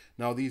capes.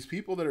 Now, these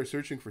people that are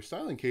searching for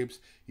styling capes,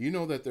 you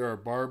know that there are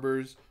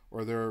barbers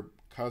or there are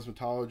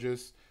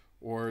cosmetologists,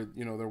 or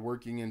they're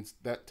working in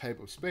that type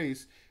of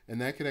space, and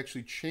that could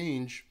actually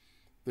change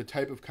the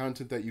type of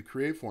content that you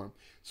create for them.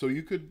 So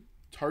you could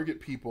target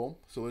people.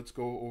 So let's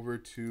go over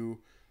to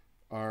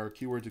our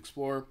Keywords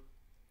Explorer.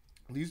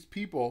 These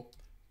people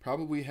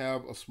probably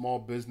have a small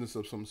business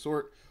of some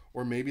sort,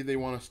 or maybe they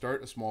want to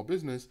start a small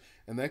business,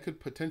 and that could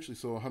potentially,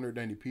 so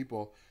 190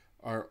 people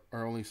are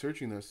only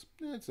searching this.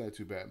 It's not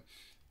too bad.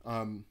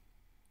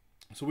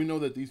 So we know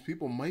that these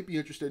people might be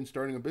interested in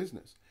starting a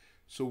business.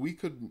 So we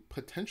could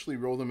potentially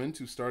roll them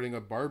into starting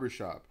a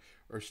barbershop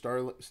or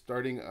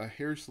starting a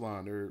hair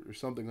salon or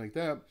something like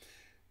that.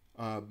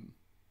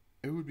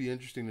 It would be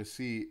interesting to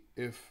see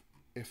if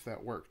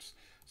that works.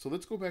 So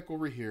let's go back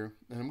over here,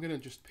 and I'm going to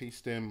just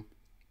paste in.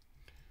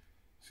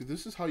 See,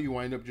 this is how you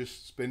wind up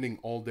just spending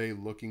all day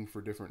looking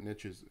for different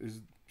niches.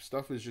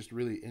 Stuff is just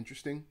really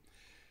interesting.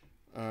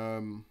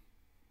 20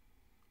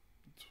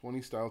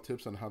 style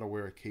tips on how to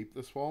wear a cape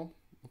this fall.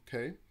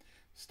 Okay.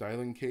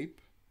 Styling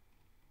cape.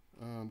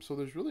 So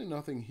there's really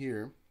nothing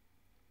here.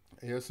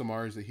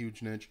 ASMR is a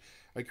huge niche.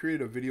 I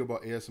created a video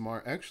about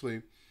ASMR.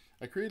 Actually,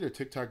 I created a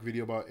TikTok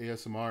video about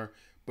ASMR,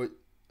 but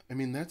I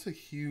mean, that's a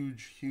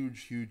huge,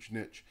 huge, huge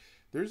niche.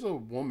 There's a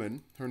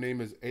woman, her name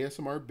is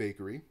ASMR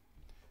Bakery,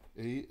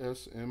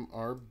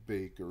 ASMR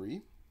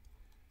Bakery,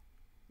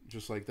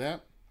 just like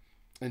that.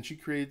 And she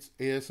creates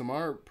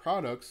ASMR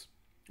products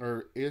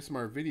or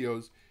ASMR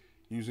videos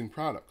using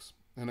products.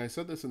 And I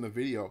said this in the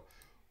video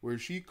where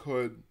she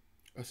could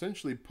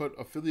essentially put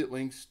affiliate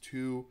links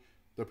to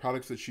the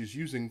products that she's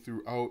using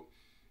throughout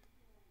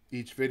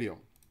each video.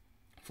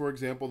 For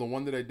example, the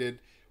one that I did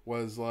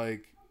was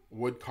like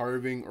wood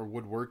carving or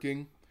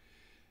woodworking.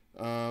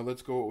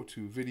 Let's go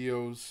to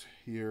videos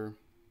here.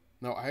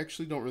 Now, I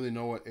actually don't really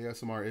know what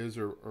ASMR is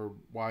or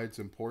why it's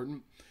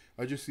important.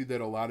 I just see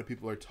that a lot of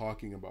people are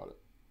talking about it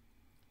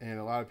and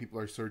a lot of people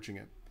are searching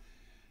it.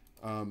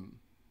 Um,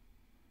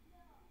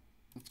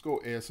 let's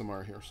go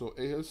ASMR here. So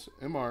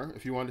ASMR,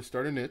 if you want to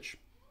start a niche,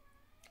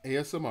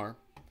 ASMR,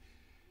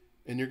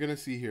 and you're going to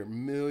see here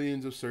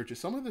millions of searches.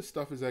 Some of this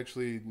stuff is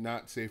actually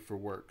not safe for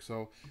work.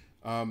 So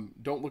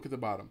don't look at the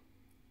bottom.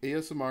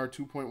 ASMR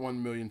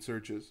 2.1 million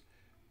searches.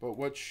 But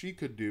what she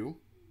could do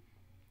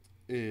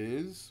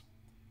is,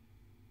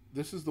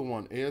 this is the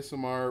one,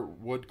 ASMR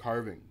wood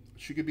carving.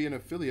 She could be an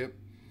affiliate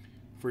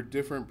for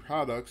different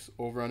products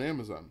over on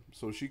Amazon.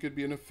 So she could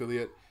be an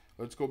affiliate.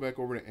 Let's go back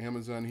over to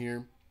Amazon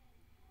here.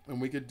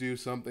 And we could do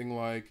something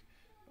like,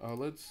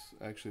 we'll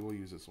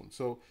use this one.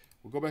 So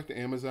we'll go back to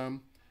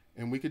Amazon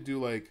and we could do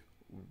like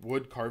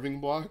wood carving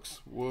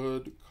blocks,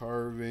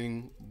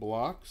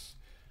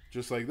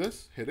 just like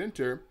this. Hit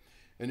enter,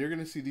 and you're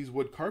gonna see these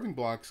wood carving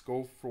blocks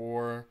go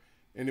for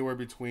anywhere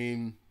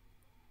between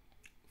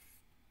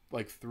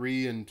like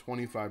 $3 and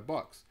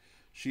 $25.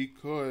 She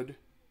could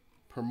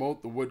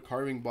promote the wood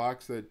carving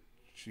blocks that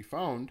she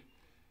found.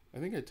 I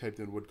think I typed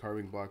in wood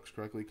carving blocks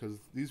correctly because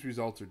these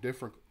results are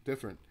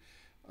different.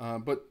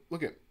 But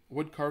look at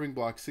wood carving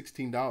block,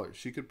 $16.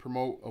 She could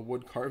promote a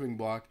wood carving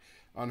block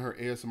on her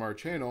ASMR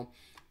channel,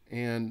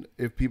 and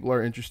if people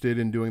are interested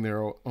in doing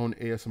their own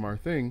ASMR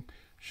thing,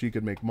 she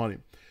could make money.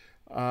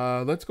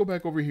 Let's go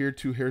back over here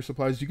to hair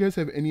supplies. Do you guys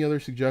have any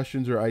other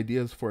suggestions or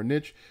ideas for a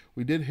niche?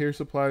 We did hair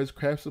supplies,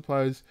 craft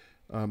supplies.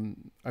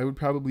 I would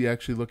probably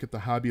actually look at the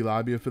Hobby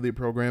Lobby affiliate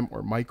program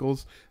or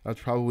Michaels.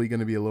 That's probably going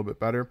to be a little bit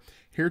better.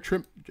 Hair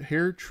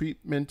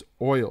treatment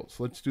oils.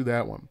 Let's do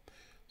that one.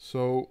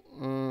 So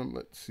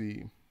let's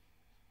see.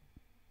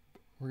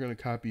 We're going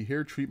to copy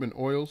hair treatment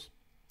oils,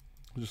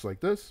 just like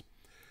this.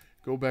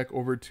 Go back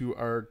over to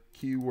our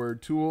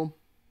keyword tool,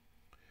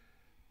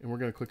 and we're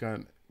going to click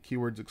on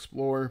Keywords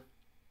Explorer.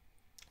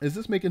 Is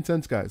this making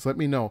sense, guys? Let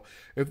me know.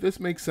 If this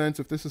makes sense,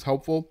 if this is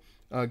helpful,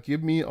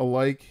 give me a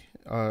like,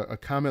 a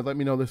comment. Let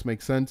me know this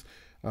makes sense,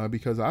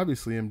 because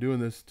obviously I'm doing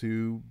this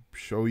to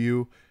show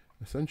you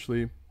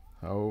essentially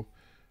how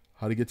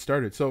to get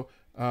started. So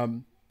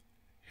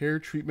hair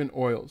treatment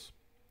oils.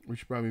 We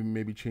should probably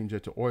maybe change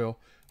that to oil.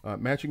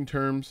 Matching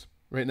terms.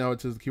 Right now it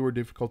says the keyword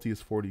difficulty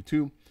is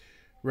 42.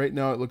 Right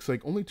now it looks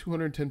like only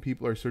 210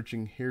 people are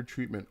searching hair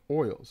treatment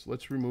oils.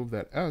 Let's remove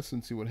that S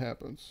and see what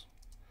happens.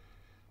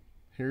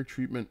 Hair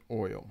treatment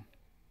oil.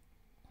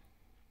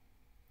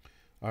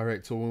 All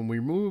right, so when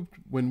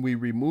we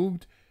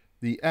removed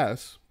the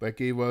S, that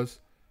gave us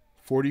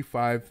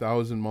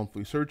 45,000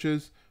 monthly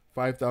searches,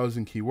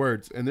 5,000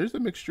 keywords, and there's a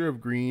mixture of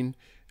green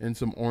and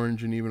some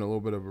orange and even a little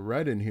bit of a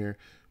red in here.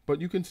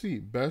 But you can see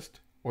best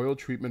oil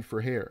treatment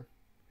for hair.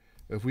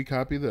 If we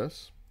copy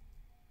this,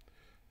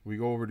 we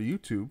go over to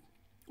YouTube,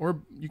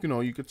 or you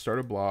could start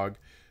a blog,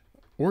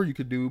 or you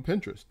could do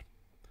Pinterest,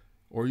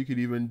 or you could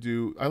even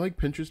do, I like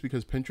Pinterest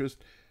because Pinterest,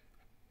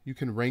 you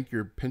can rank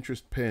your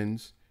Pinterest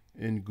pins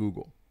in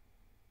Google.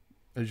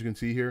 As you can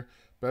see here,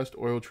 best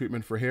oil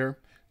treatment for hair,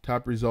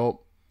 top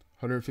result,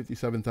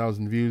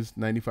 157,000 views,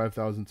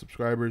 95,000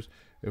 subscribers.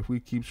 If we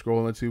keep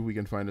scrolling, let's see if we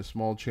can find a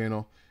small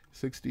channel,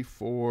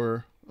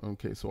 64.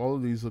 Okay, so all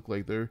of these look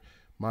like they're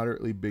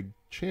moderately big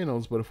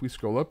channels, but if we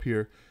scroll up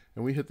here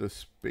and we hit the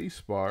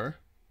space bar,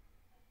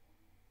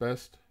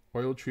 best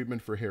oil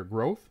treatment for hair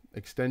growth,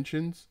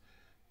 extensions,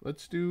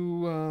 let's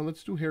do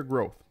hair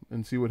growth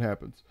and see what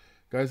happens.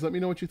 Guys, let me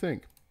know what you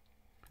think.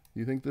 Do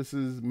you think this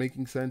is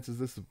making sense? Is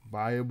this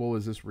viable?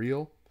 Is this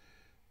real?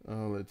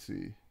 Let's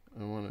see.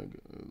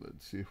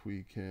 Let's see if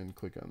we can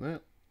click on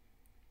that.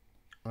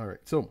 All right.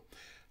 So, all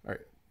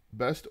right.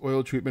 Best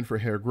oil treatment for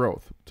hair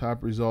growth.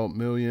 Top result,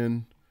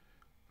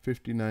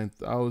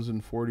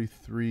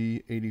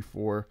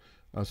 1,059,043.84.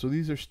 So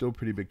these are still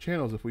pretty big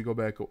channels. If we go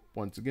back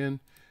once again,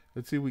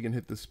 let's see if we can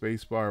hit the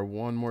space bar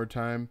one more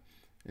time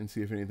and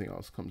see if anything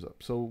else comes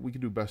up. So we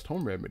can do best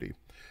home remedy.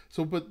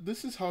 So, but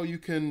this is how you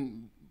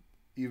can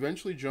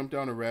eventually jump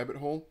down a rabbit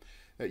hole,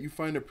 that you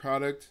find a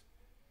product,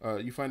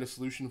 you find a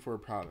solution for a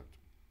product.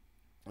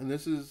 And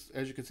this is,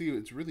 as you can see,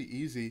 it's really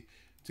easy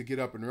to get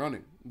up and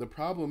running. The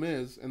problem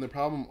is, and the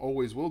problem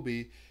always will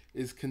be,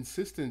 is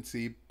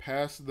consistency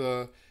past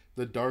the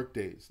dark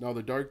days. Now,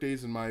 the dark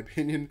days, in my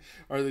opinion,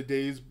 are the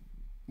days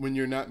when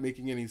you're not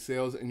making any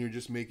sales and you're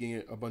just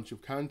making a bunch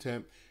of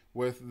content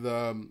with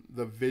the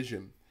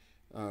vision.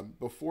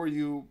 Before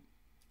you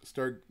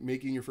start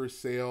making your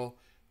first sale,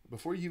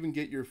 before you even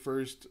get your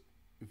first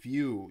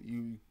view,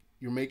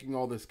 you're making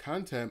all this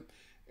content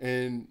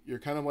and you're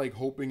kind of like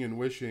hoping and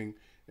wishing,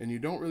 and you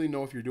don't really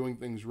know if you're doing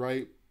things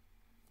right.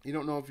 You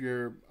don't know if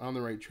you're on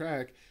the right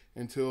track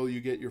until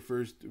you get your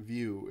first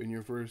view and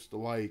your first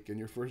like and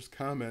your first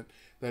comment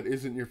that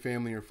isn't your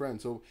family or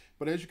friend. So,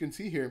 but as you can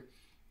see here,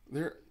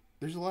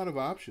 there's a lot of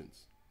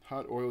options.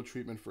 Hot oil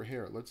treatment for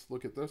hair. Let's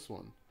look at this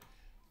one.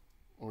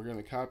 We're going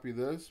to copy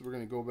this. We're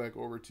going to go back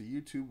over to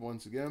YouTube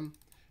once again.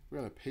 We're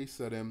going to paste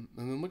that in,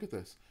 and then look at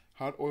this.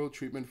 Hot oil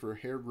treatment for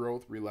hair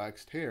growth,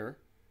 relaxed hair.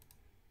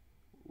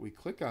 We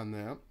click on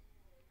that.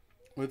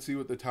 Let's see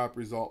what the top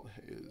result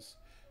is.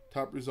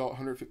 Top result,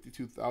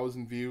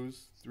 152,000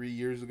 views 3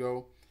 years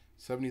ago.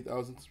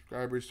 70,000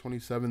 subscribers,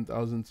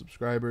 27,000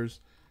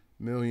 subscribers,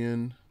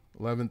 million,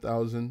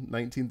 11,000,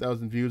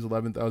 19,000 views,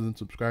 11,000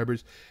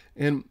 subscribers.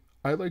 And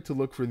I like to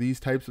look for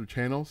these types of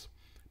channels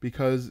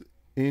because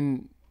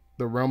in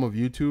the realm of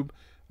YouTube,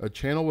 a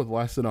channel with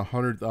less than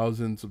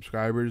 100,000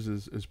 subscribers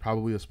is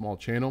probably a small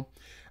channel.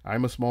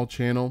 I'm a small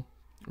channel,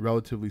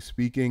 relatively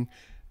speaking,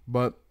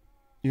 but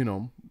you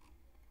know,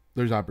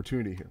 there's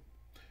opportunity here.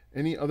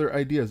 Any other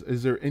ideas?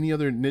 Is there any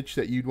other niche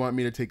that you'd want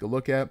me to take a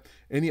look at?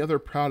 Any other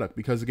product?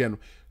 Because again,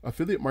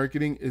 affiliate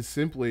marketing is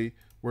simply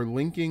we're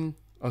linking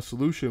a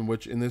solution,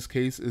 which in this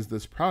case is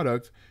this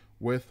product,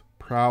 with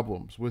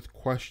problems, with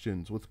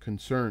questions, with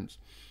concerns.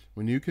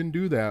 When you can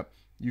do that,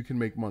 you can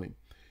make money.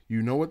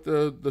 You know what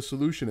the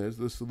solution is.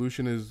 The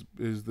solution is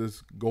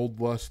this Gold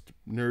Lust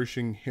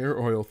nourishing hair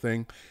oil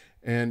thing,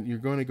 and you're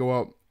going to go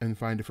out and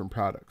find different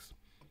products.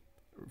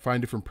 Find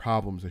different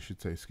problems, I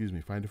should say. Excuse me.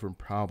 Find different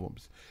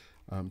problems.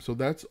 So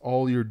that's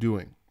all you're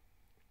doing.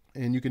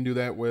 And you can do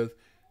that with,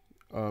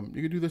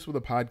 you can do this with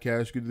a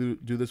podcast. You can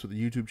do this with a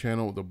YouTube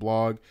channel, with a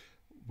blog,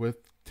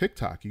 with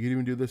TikTok. You can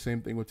even do the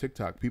same thing with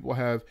TikTok. People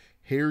have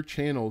hair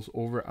channels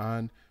over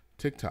on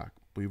TikTok,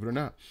 believe it or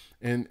not.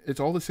 And it's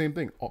all the same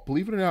thing.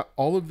 Believe it or not,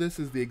 all of this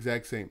is the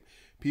exact same.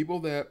 People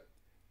that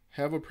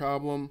have a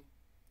problem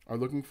are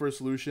looking for a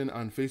solution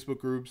on Facebook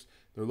groups.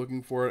 They're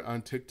looking for it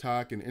on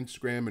TikTok and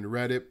Instagram and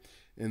Reddit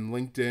and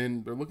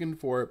LinkedIn. They're looking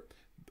for it.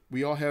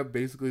 We all have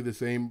basically the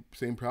same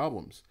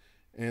problems,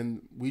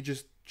 and we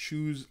just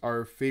choose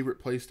our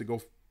favorite place to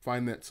go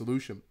find that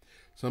solution.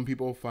 Some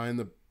people find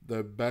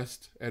the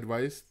best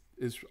advice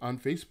is on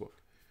Facebook.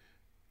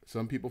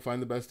 Some people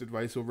find the best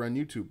advice over on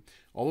YouTube.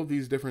 All of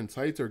these different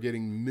sites are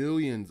getting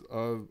millions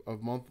of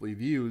monthly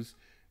views,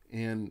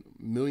 and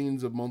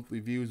millions of monthly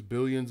views,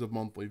 billions of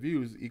monthly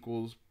views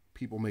equals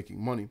people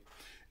making money.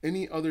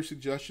 Any other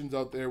suggestions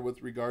out there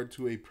with regard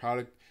to a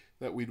product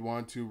that we'd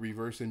want to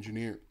reverse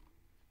engineer?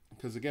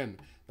 Because again,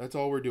 that's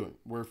all we're doing.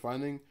 We're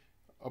finding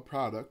a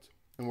product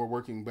and we're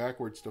working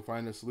backwards to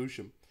find a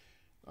solution.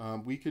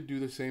 We could do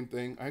the same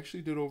thing. I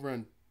actually did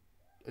I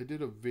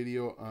did a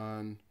video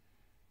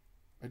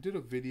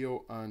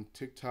on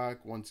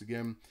TikTok once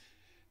again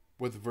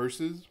with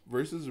verses.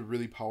 Verses are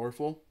really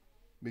powerful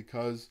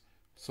because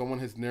someone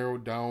has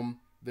narrowed down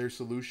their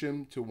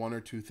solution to one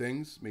or two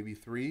things, maybe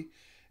three.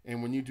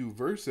 And when you do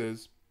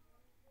verses,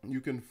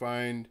 you can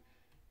find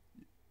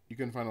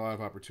a lot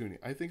of opportunity.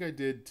 I think I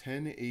did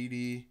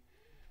 1080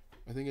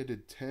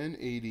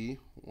 1080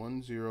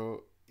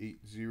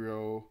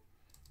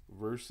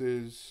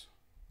 versus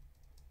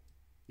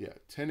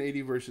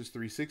 1080 versus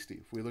 360.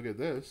 If we look at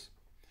this,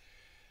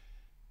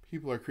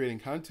 people are creating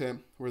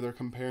content where they're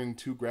comparing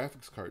two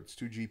graphics cards,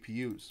 two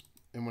GPUs.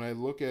 And when I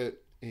look at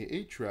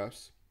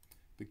Ahrefs,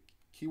 the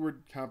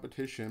keyword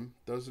competition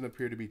doesn't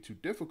appear to be too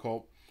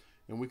difficult,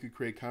 and we could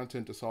create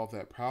content to solve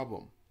that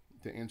problem,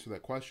 to answer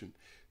that question.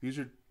 These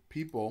are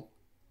people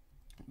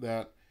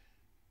that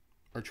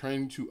are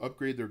trying to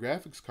upgrade their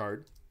graphics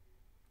card,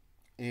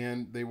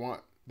 and they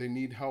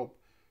need help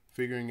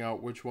figuring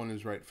out which one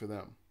is right for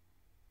them.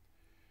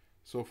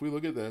 So if we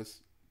look at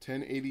this,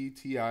 1080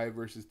 Ti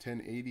versus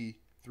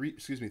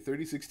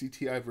 3060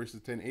 Ti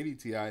versus 1080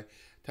 Ti,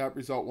 top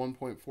result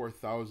 1.4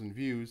 thousand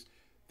views,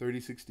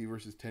 3060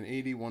 versus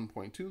 1080,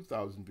 1.2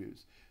 thousand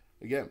views.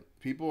 Again,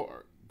 people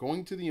are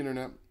going to the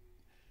internet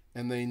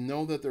and they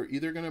know that they're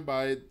either going to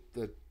buy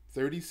the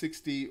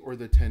 3060 or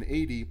the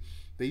 1080.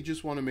 They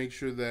just want to make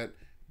sure that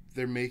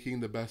they're making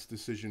the best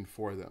decision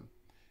for them.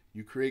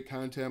 You create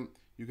content.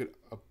 You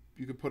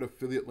could put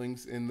affiliate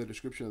links in the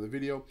description of the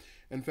video.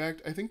 In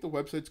fact, I think the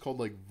website's called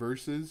like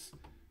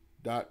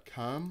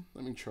versus.com.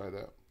 Let me try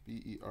that.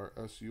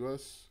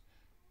 versus.com.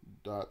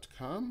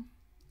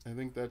 I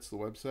think that's the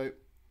website.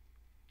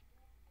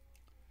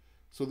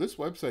 So this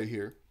website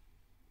here,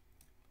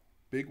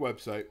 big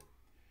website,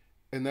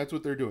 and that's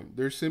what they're doing.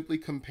 They're simply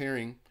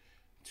comparing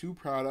two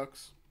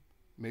products,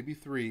 maybe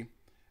three,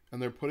 and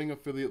they're putting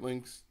affiliate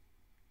links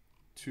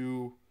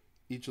to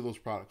each of those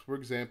products. For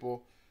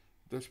example,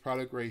 this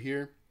product right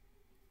here,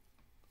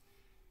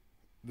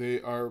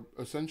 they are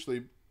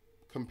essentially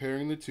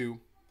comparing the two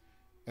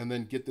and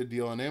then get the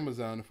deal on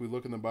Amazon. If we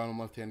look in the bottom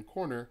left-hand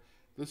corner,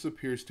 this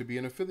appears to be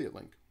an affiliate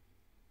link.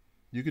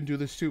 You can do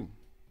this too.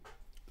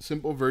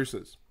 Simple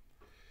verses.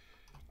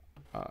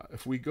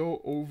 If we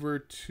go over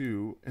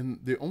to, and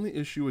the only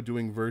issue with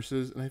doing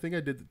verses, and I think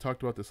I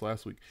talked about this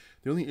last week,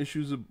 the only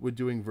issues with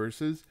doing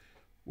verses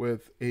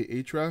with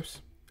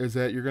Ahrefs is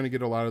that you're going to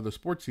get a lot of the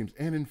sports teams.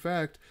 And in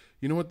fact,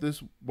 you know what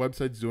this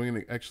website's doing, and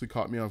it actually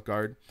caught me off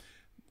guard.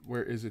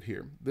 Where is it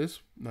here?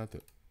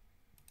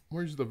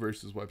 Where's the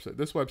Versus website?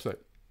 This website.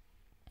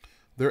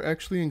 They're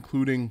actually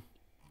including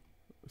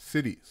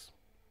cities.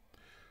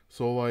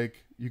 So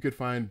like you could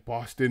find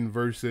Boston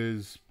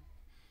versus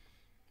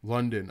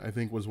London, I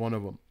think was one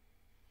of them.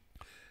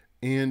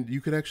 And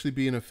you could actually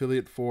be an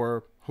affiliate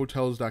for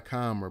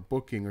hotels.com or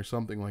Booking or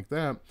something like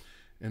that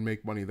and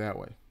make money that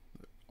way.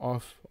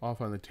 Off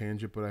on the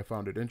tangent, but I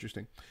found it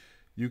interesting.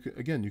 You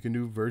can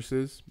do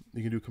versus,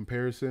 you can do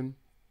comparison,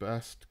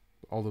 best,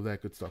 all of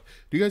that good stuff.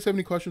 Do you guys have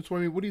any questions for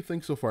me? What do you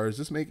think so far? Is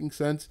this making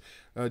sense?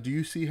 Do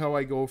you see how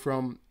I go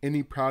from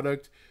any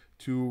product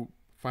to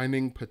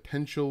finding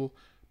potentially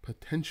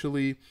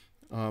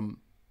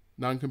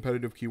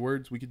non-competitive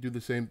keywords? We could do the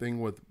same thing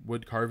with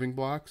wood carving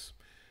blocks.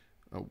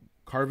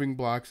 Carving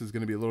blocks is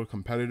going to be a little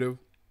competitive.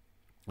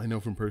 I know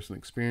from personal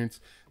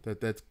experience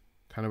that's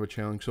kind of a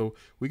challenge. So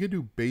we could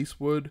do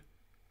basswood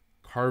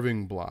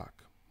carving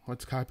block.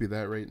 Let's copy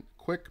that right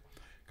quick.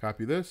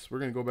 Copy this. We're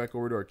going to go back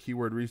over to our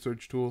keyword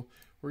research tool.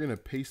 We're going to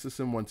paste this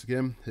in once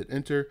again, hit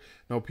enter.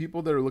 Now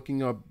people that are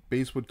looking up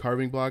basswood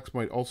carving blocks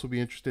might also be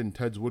interested in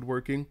Ted's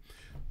Woodworking.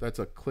 That's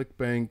a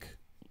ClickBank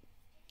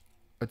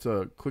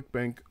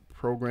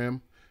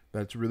program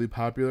that's really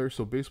popular.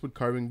 So basswood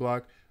carving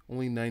block,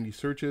 only 90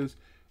 searches.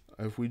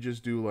 If we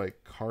just do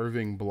like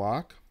carving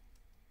block,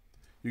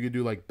 you could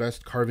do like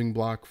best carving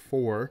block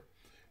for,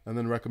 and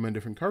then recommend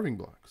different carving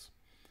blocks.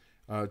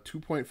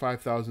 2.5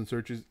 thousand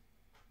searches,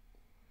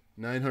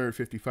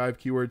 955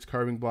 keywords,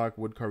 carving block,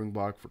 wood carving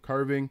block for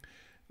carving.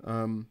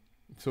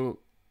 So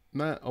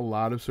not a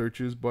lot of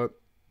searches, but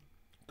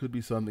could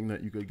be something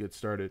that you could get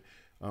started.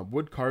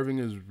 Wood carving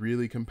is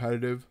really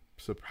competitive,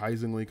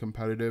 surprisingly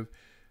competitive.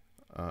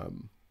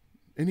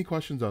 Any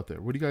questions out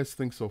there? What do you guys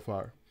think so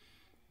far?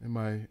 Am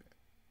I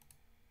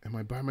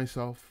by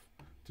myself?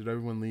 Did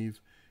everyone leave?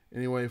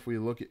 Anyway, if we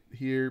look at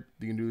here,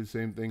 you can do the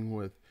same thing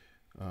with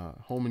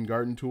home and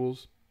garden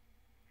tools.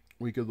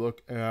 We could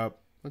look at,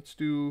 I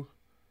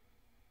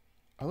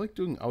like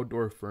doing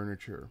outdoor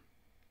furniture.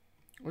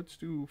 Let's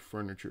do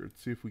furniture.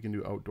 Let's see if we can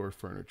do outdoor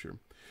furniture.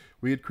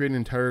 We had created an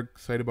entire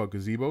site about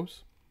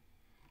gazebos.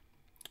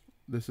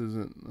 This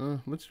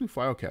isn't, let's do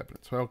file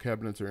cabinets. File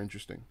cabinets are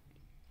interesting.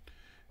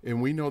 And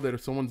we know that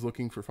if someone's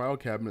looking for file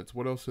cabinets,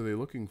 what else are they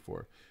looking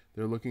for?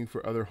 They're looking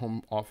for other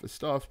home office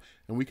stuff,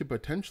 and we could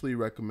potentially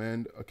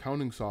recommend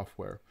accounting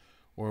software,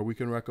 or we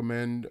can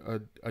recommend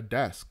a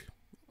desk,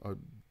 a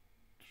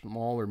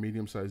small or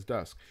medium-sized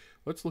desk.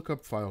 Let's look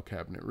up file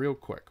cabinet real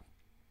quick.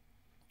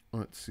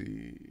 Let's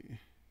see.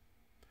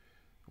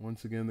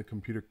 Once again, the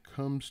computer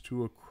comes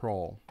to a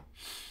crawl.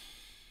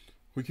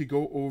 We could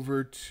go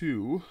over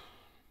to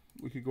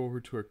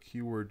our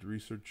keyword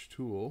research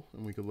tool,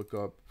 and we could look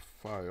up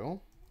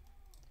file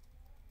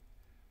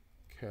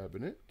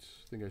cabinet.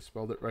 I think I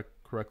spelled it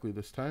correctly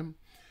this time.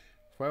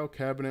 File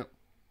cabinet.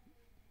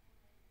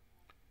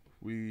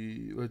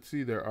 Let's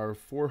see, there are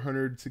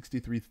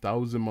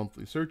 463,000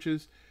 monthly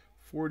searches,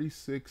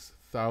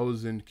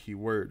 46,000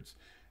 keywords,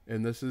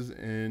 and this is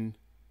in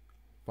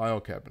file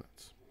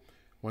cabinets.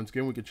 Once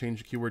again, we could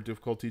change the keyword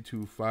difficulty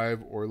to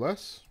 5 or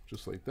less,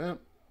 just like that.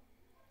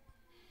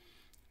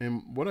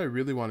 And what I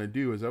really want to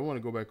do is I want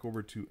to go back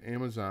over to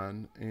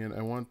Amazon, and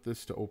I want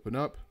this to open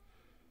up.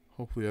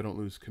 Hopefully I don't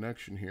lose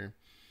connection here.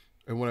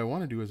 And what I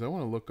want to do is I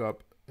want to look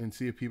up and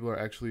see if people are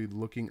actually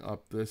looking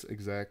up this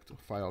exact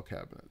file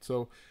cabinet.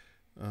 So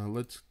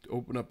let's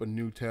open up a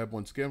new tab.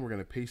 Once again, we're going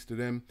to paste it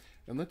in,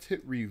 and let's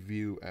hit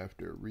review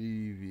after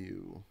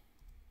review.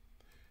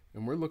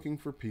 And we're looking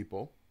for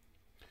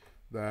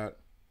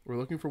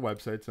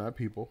websites, not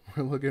people.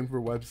 We're looking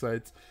for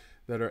websites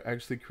that are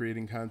actually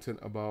creating content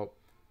about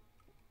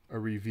a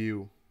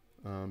review.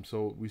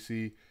 So we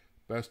see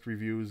best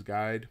reviews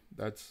guide.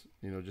 That's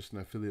just an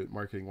affiliate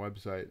marketing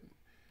website.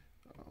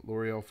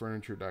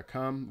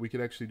 L'Orealfurniture.com. We could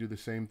actually do the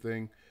same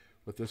thing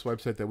with this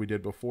website that we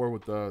did before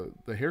with the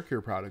hair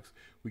care products.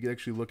 We could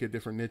actually look at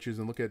different niches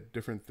and look at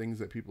different things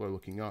that people are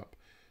looking up.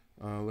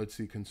 Let's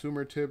see,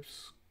 consumer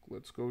tips.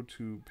 Let's go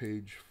to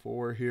page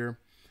 4 here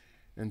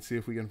and see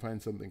if we can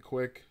find something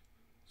quick.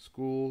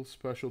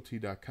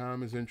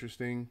 Schoolspecialty.com is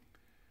interesting.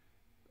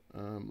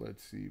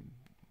 Let's see,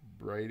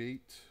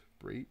 Bright,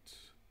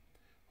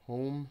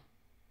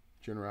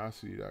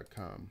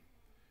 homegenerosity.com.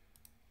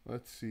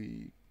 Let's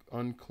see,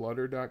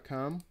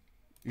 unclutter.com.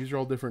 These are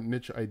all different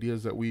niche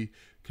ideas that we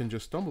can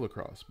just stumble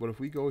across. But if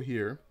we go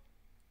here,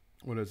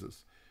 what is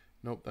this?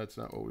 Nope, that's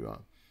not what we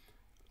want.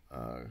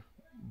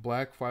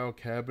 Black file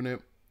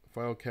cabinet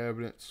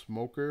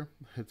smoker.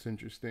 That's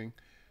interesting.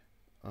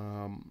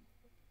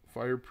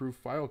 Fireproof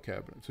file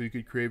cabinet. So you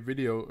could create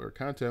video or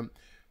content,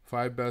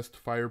 5 best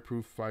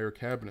fireproof fire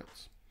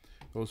cabinets.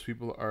 Those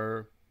people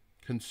are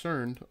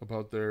concerned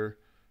about their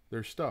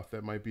stuff.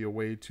 That might be a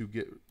way to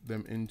get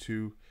them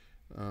into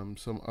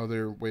some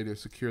other way to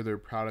secure their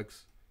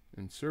products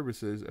and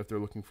services if they're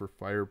looking for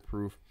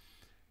fireproof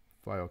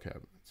file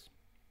cabinets.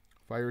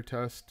 Fire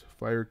Test,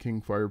 Fire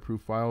King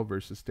Fireproof File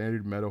versus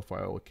Standard Metal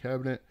File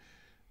Cabinet.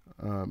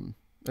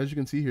 As you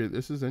can see here,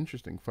 this is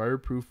interesting.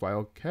 Fireproof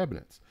File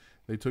Cabinets.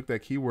 They took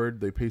that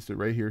keyword, they pasted it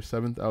right here,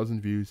 7,000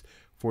 views,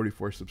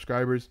 44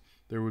 subscribers.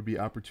 There would be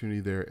opportunity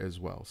there as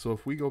well. So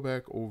if we go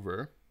back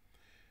over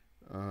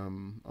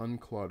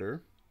unclutter,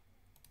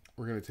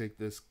 we're going to take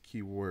this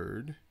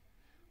keyword.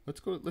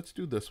 Let's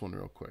do this one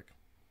real quick.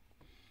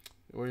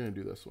 We're going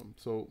to do this one.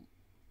 So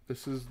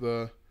this is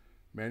the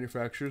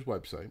manufacturer's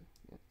website.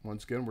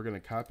 Once again, we're going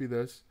to copy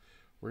this.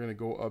 We're going to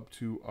go up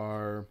to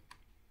our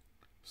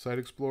Site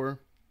Explorer.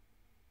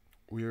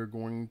 We are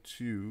going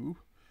to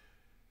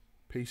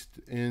paste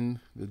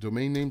in the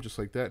domain name just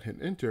like that, hit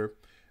enter.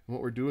 And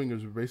what we're doing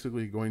is we're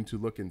basically going to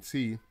look and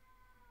see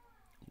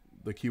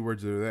the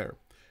keywords that are there.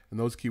 And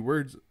those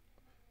keywords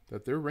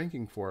that they're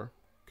ranking for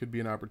could be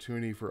an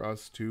opportunity for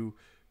us to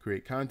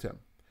create content.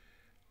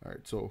 All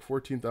right, so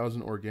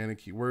 14,000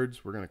 organic keywords.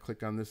 We're going to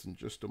click on this in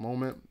just a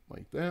moment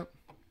like that.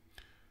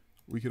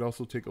 We could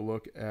also take a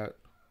look at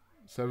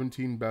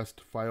 17 best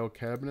file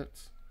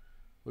cabinets.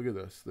 Look at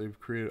this. They've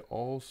created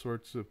all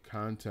sorts of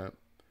content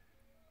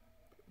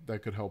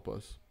that could help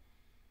us.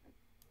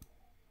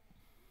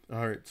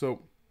 All right,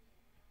 so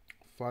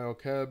file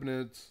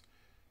cabinets,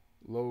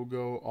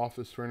 logo,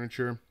 office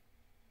furniture.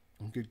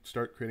 We could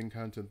start creating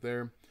content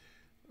there.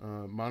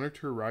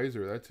 Monitor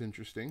riser, that's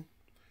interesting.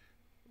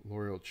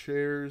 L'Oreal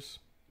chairs,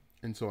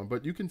 and so on.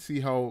 But you can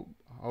see how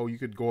you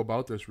could go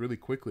about this really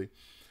quickly.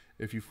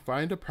 If you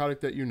find a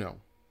product that you know,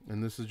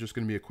 and this is just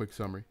going to be a quick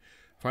summary,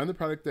 find the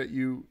product that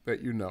you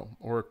know,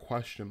 or a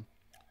question,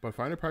 but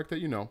find a product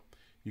that you know.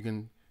 You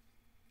can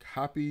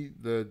copy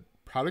the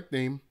product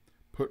name,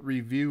 put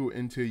review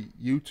into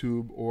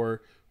YouTube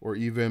or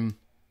even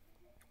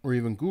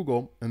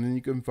Google, and then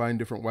you can find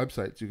different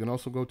websites. You can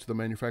also go to the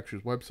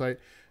manufacturer's website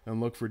and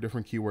look for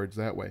different keywords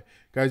that way.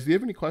 Guys, do you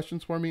have any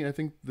questions for me? I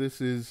think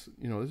this is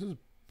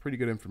pretty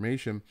good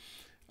information.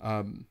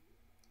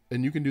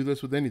 And you can do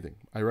this with anything.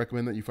 I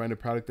recommend that you find a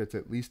product that's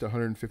at least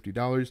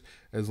 $150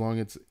 as long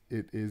as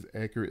it is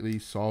accurately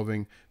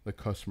solving the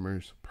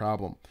customer's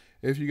problem.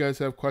 If you guys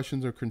have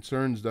questions or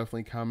concerns,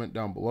 definitely comment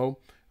down below.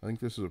 I think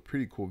this is a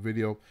pretty cool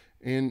video,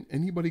 and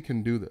anybody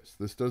can do this.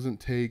 This doesn't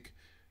take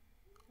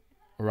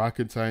a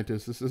rocket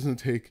scientist. This doesn't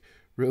take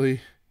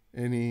really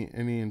any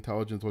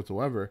intelligence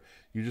whatsoever.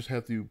 You just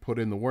have to put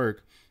in the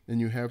work, and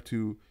you have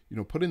to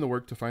put in the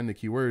work to find the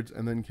keywords,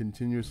 and then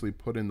continuously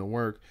put in the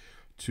work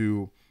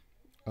to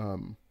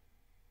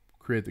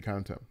create the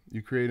content.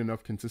 You create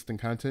enough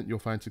consistent content, you'll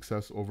find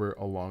success over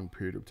a long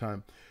period of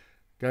time.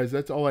 Guys,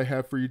 that's all I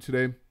have for you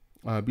today.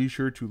 Be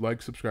sure to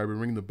like, subscribe, and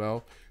ring the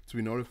bell to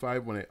be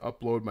notified when I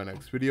upload my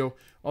next video.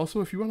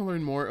 Also, if you want to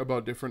learn more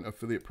about different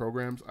affiliate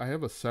programs, I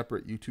have a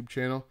separate YouTube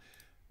channel.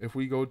 If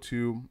you go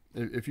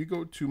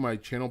to my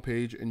channel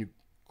page and you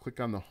click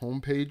on the home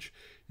page,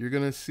 you're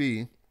going to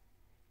see,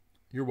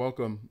 you're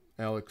welcome,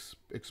 Alex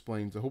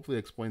explains. I hopefully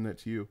explain that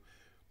to you.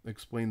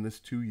 Explain this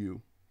to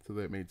you so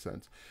that made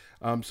sense.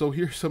 So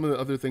here's some of the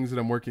other things that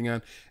I'm working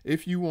on.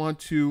 If you want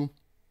to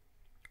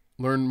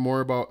learn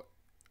more about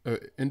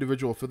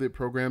individual affiliate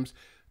programs,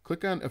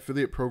 click on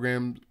affiliate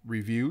program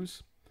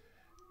reviews,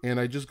 and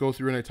I just go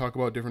through and I talk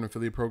about different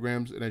affiliate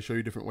programs, and I show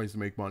you different ways to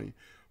make money.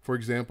 For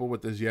example,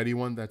 with this Yeti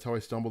one, that's how I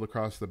stumbled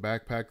across the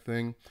backpack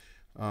thing.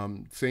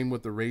 Same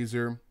with the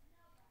Razer.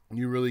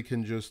 You really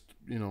can just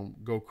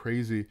go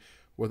crazy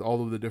with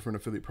all of the different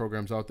affiliate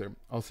programs out there.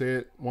 I'll say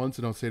it once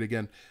and I'll say it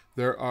again.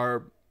 There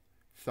are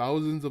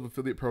thousands of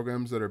affiliate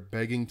programs that are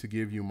begging to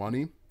give you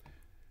money.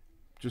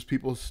 Just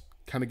people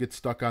kind of get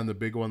stuck on the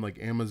big one like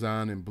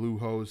Amazon and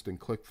Bluehost and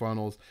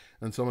ClickFunnels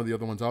and some of the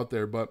other ones out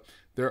there. But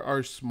there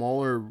are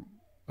smaller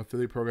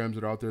affiliate programs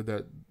that are out there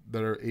that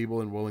are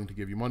able and willing to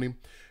give you money.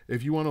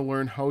 If you want to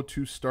learn how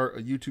to start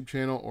a YouTube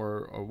channel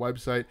or a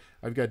website,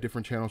 I've got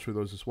different channels for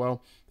those as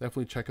well.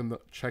 Definitely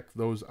check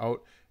those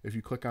out. If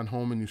you click on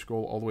home and you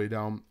scroll all the way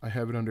down, I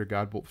have it under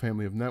Godbolt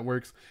Family of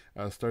Networks.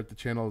 Start the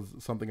channel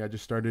is something I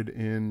just started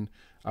in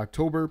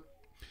October.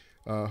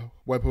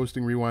 Web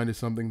Hosting Rewind is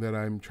something that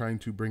I'm trying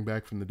to bring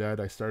back from the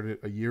dead. I started it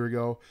a year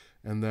ago,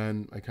 and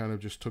then I kind of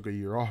just took a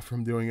year off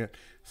from doing it.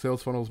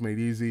 Sales Funnels Made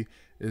Easy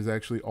is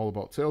actually all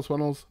about sales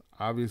funnels,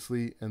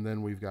 obviously, and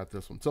then we've got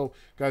this one. So,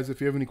 guys,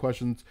 if you have any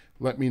questions,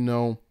 let me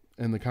know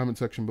in the comment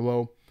section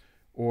below,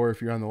 or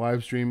if you're on the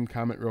live stream,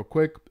 comment real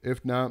quick.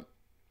 If not,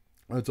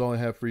 that's all I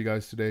have for you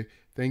guys today.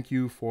 Thank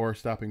you for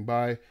stopping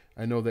by.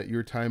 I know that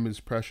your time is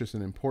precious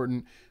and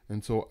important,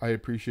 and so I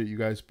appreciate you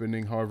guys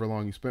spending however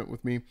long you spent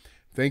with me.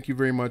 Thank you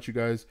very much, you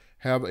guys.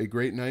 Have a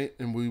great night,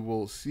 and we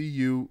will see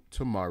you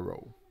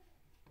tomorrow.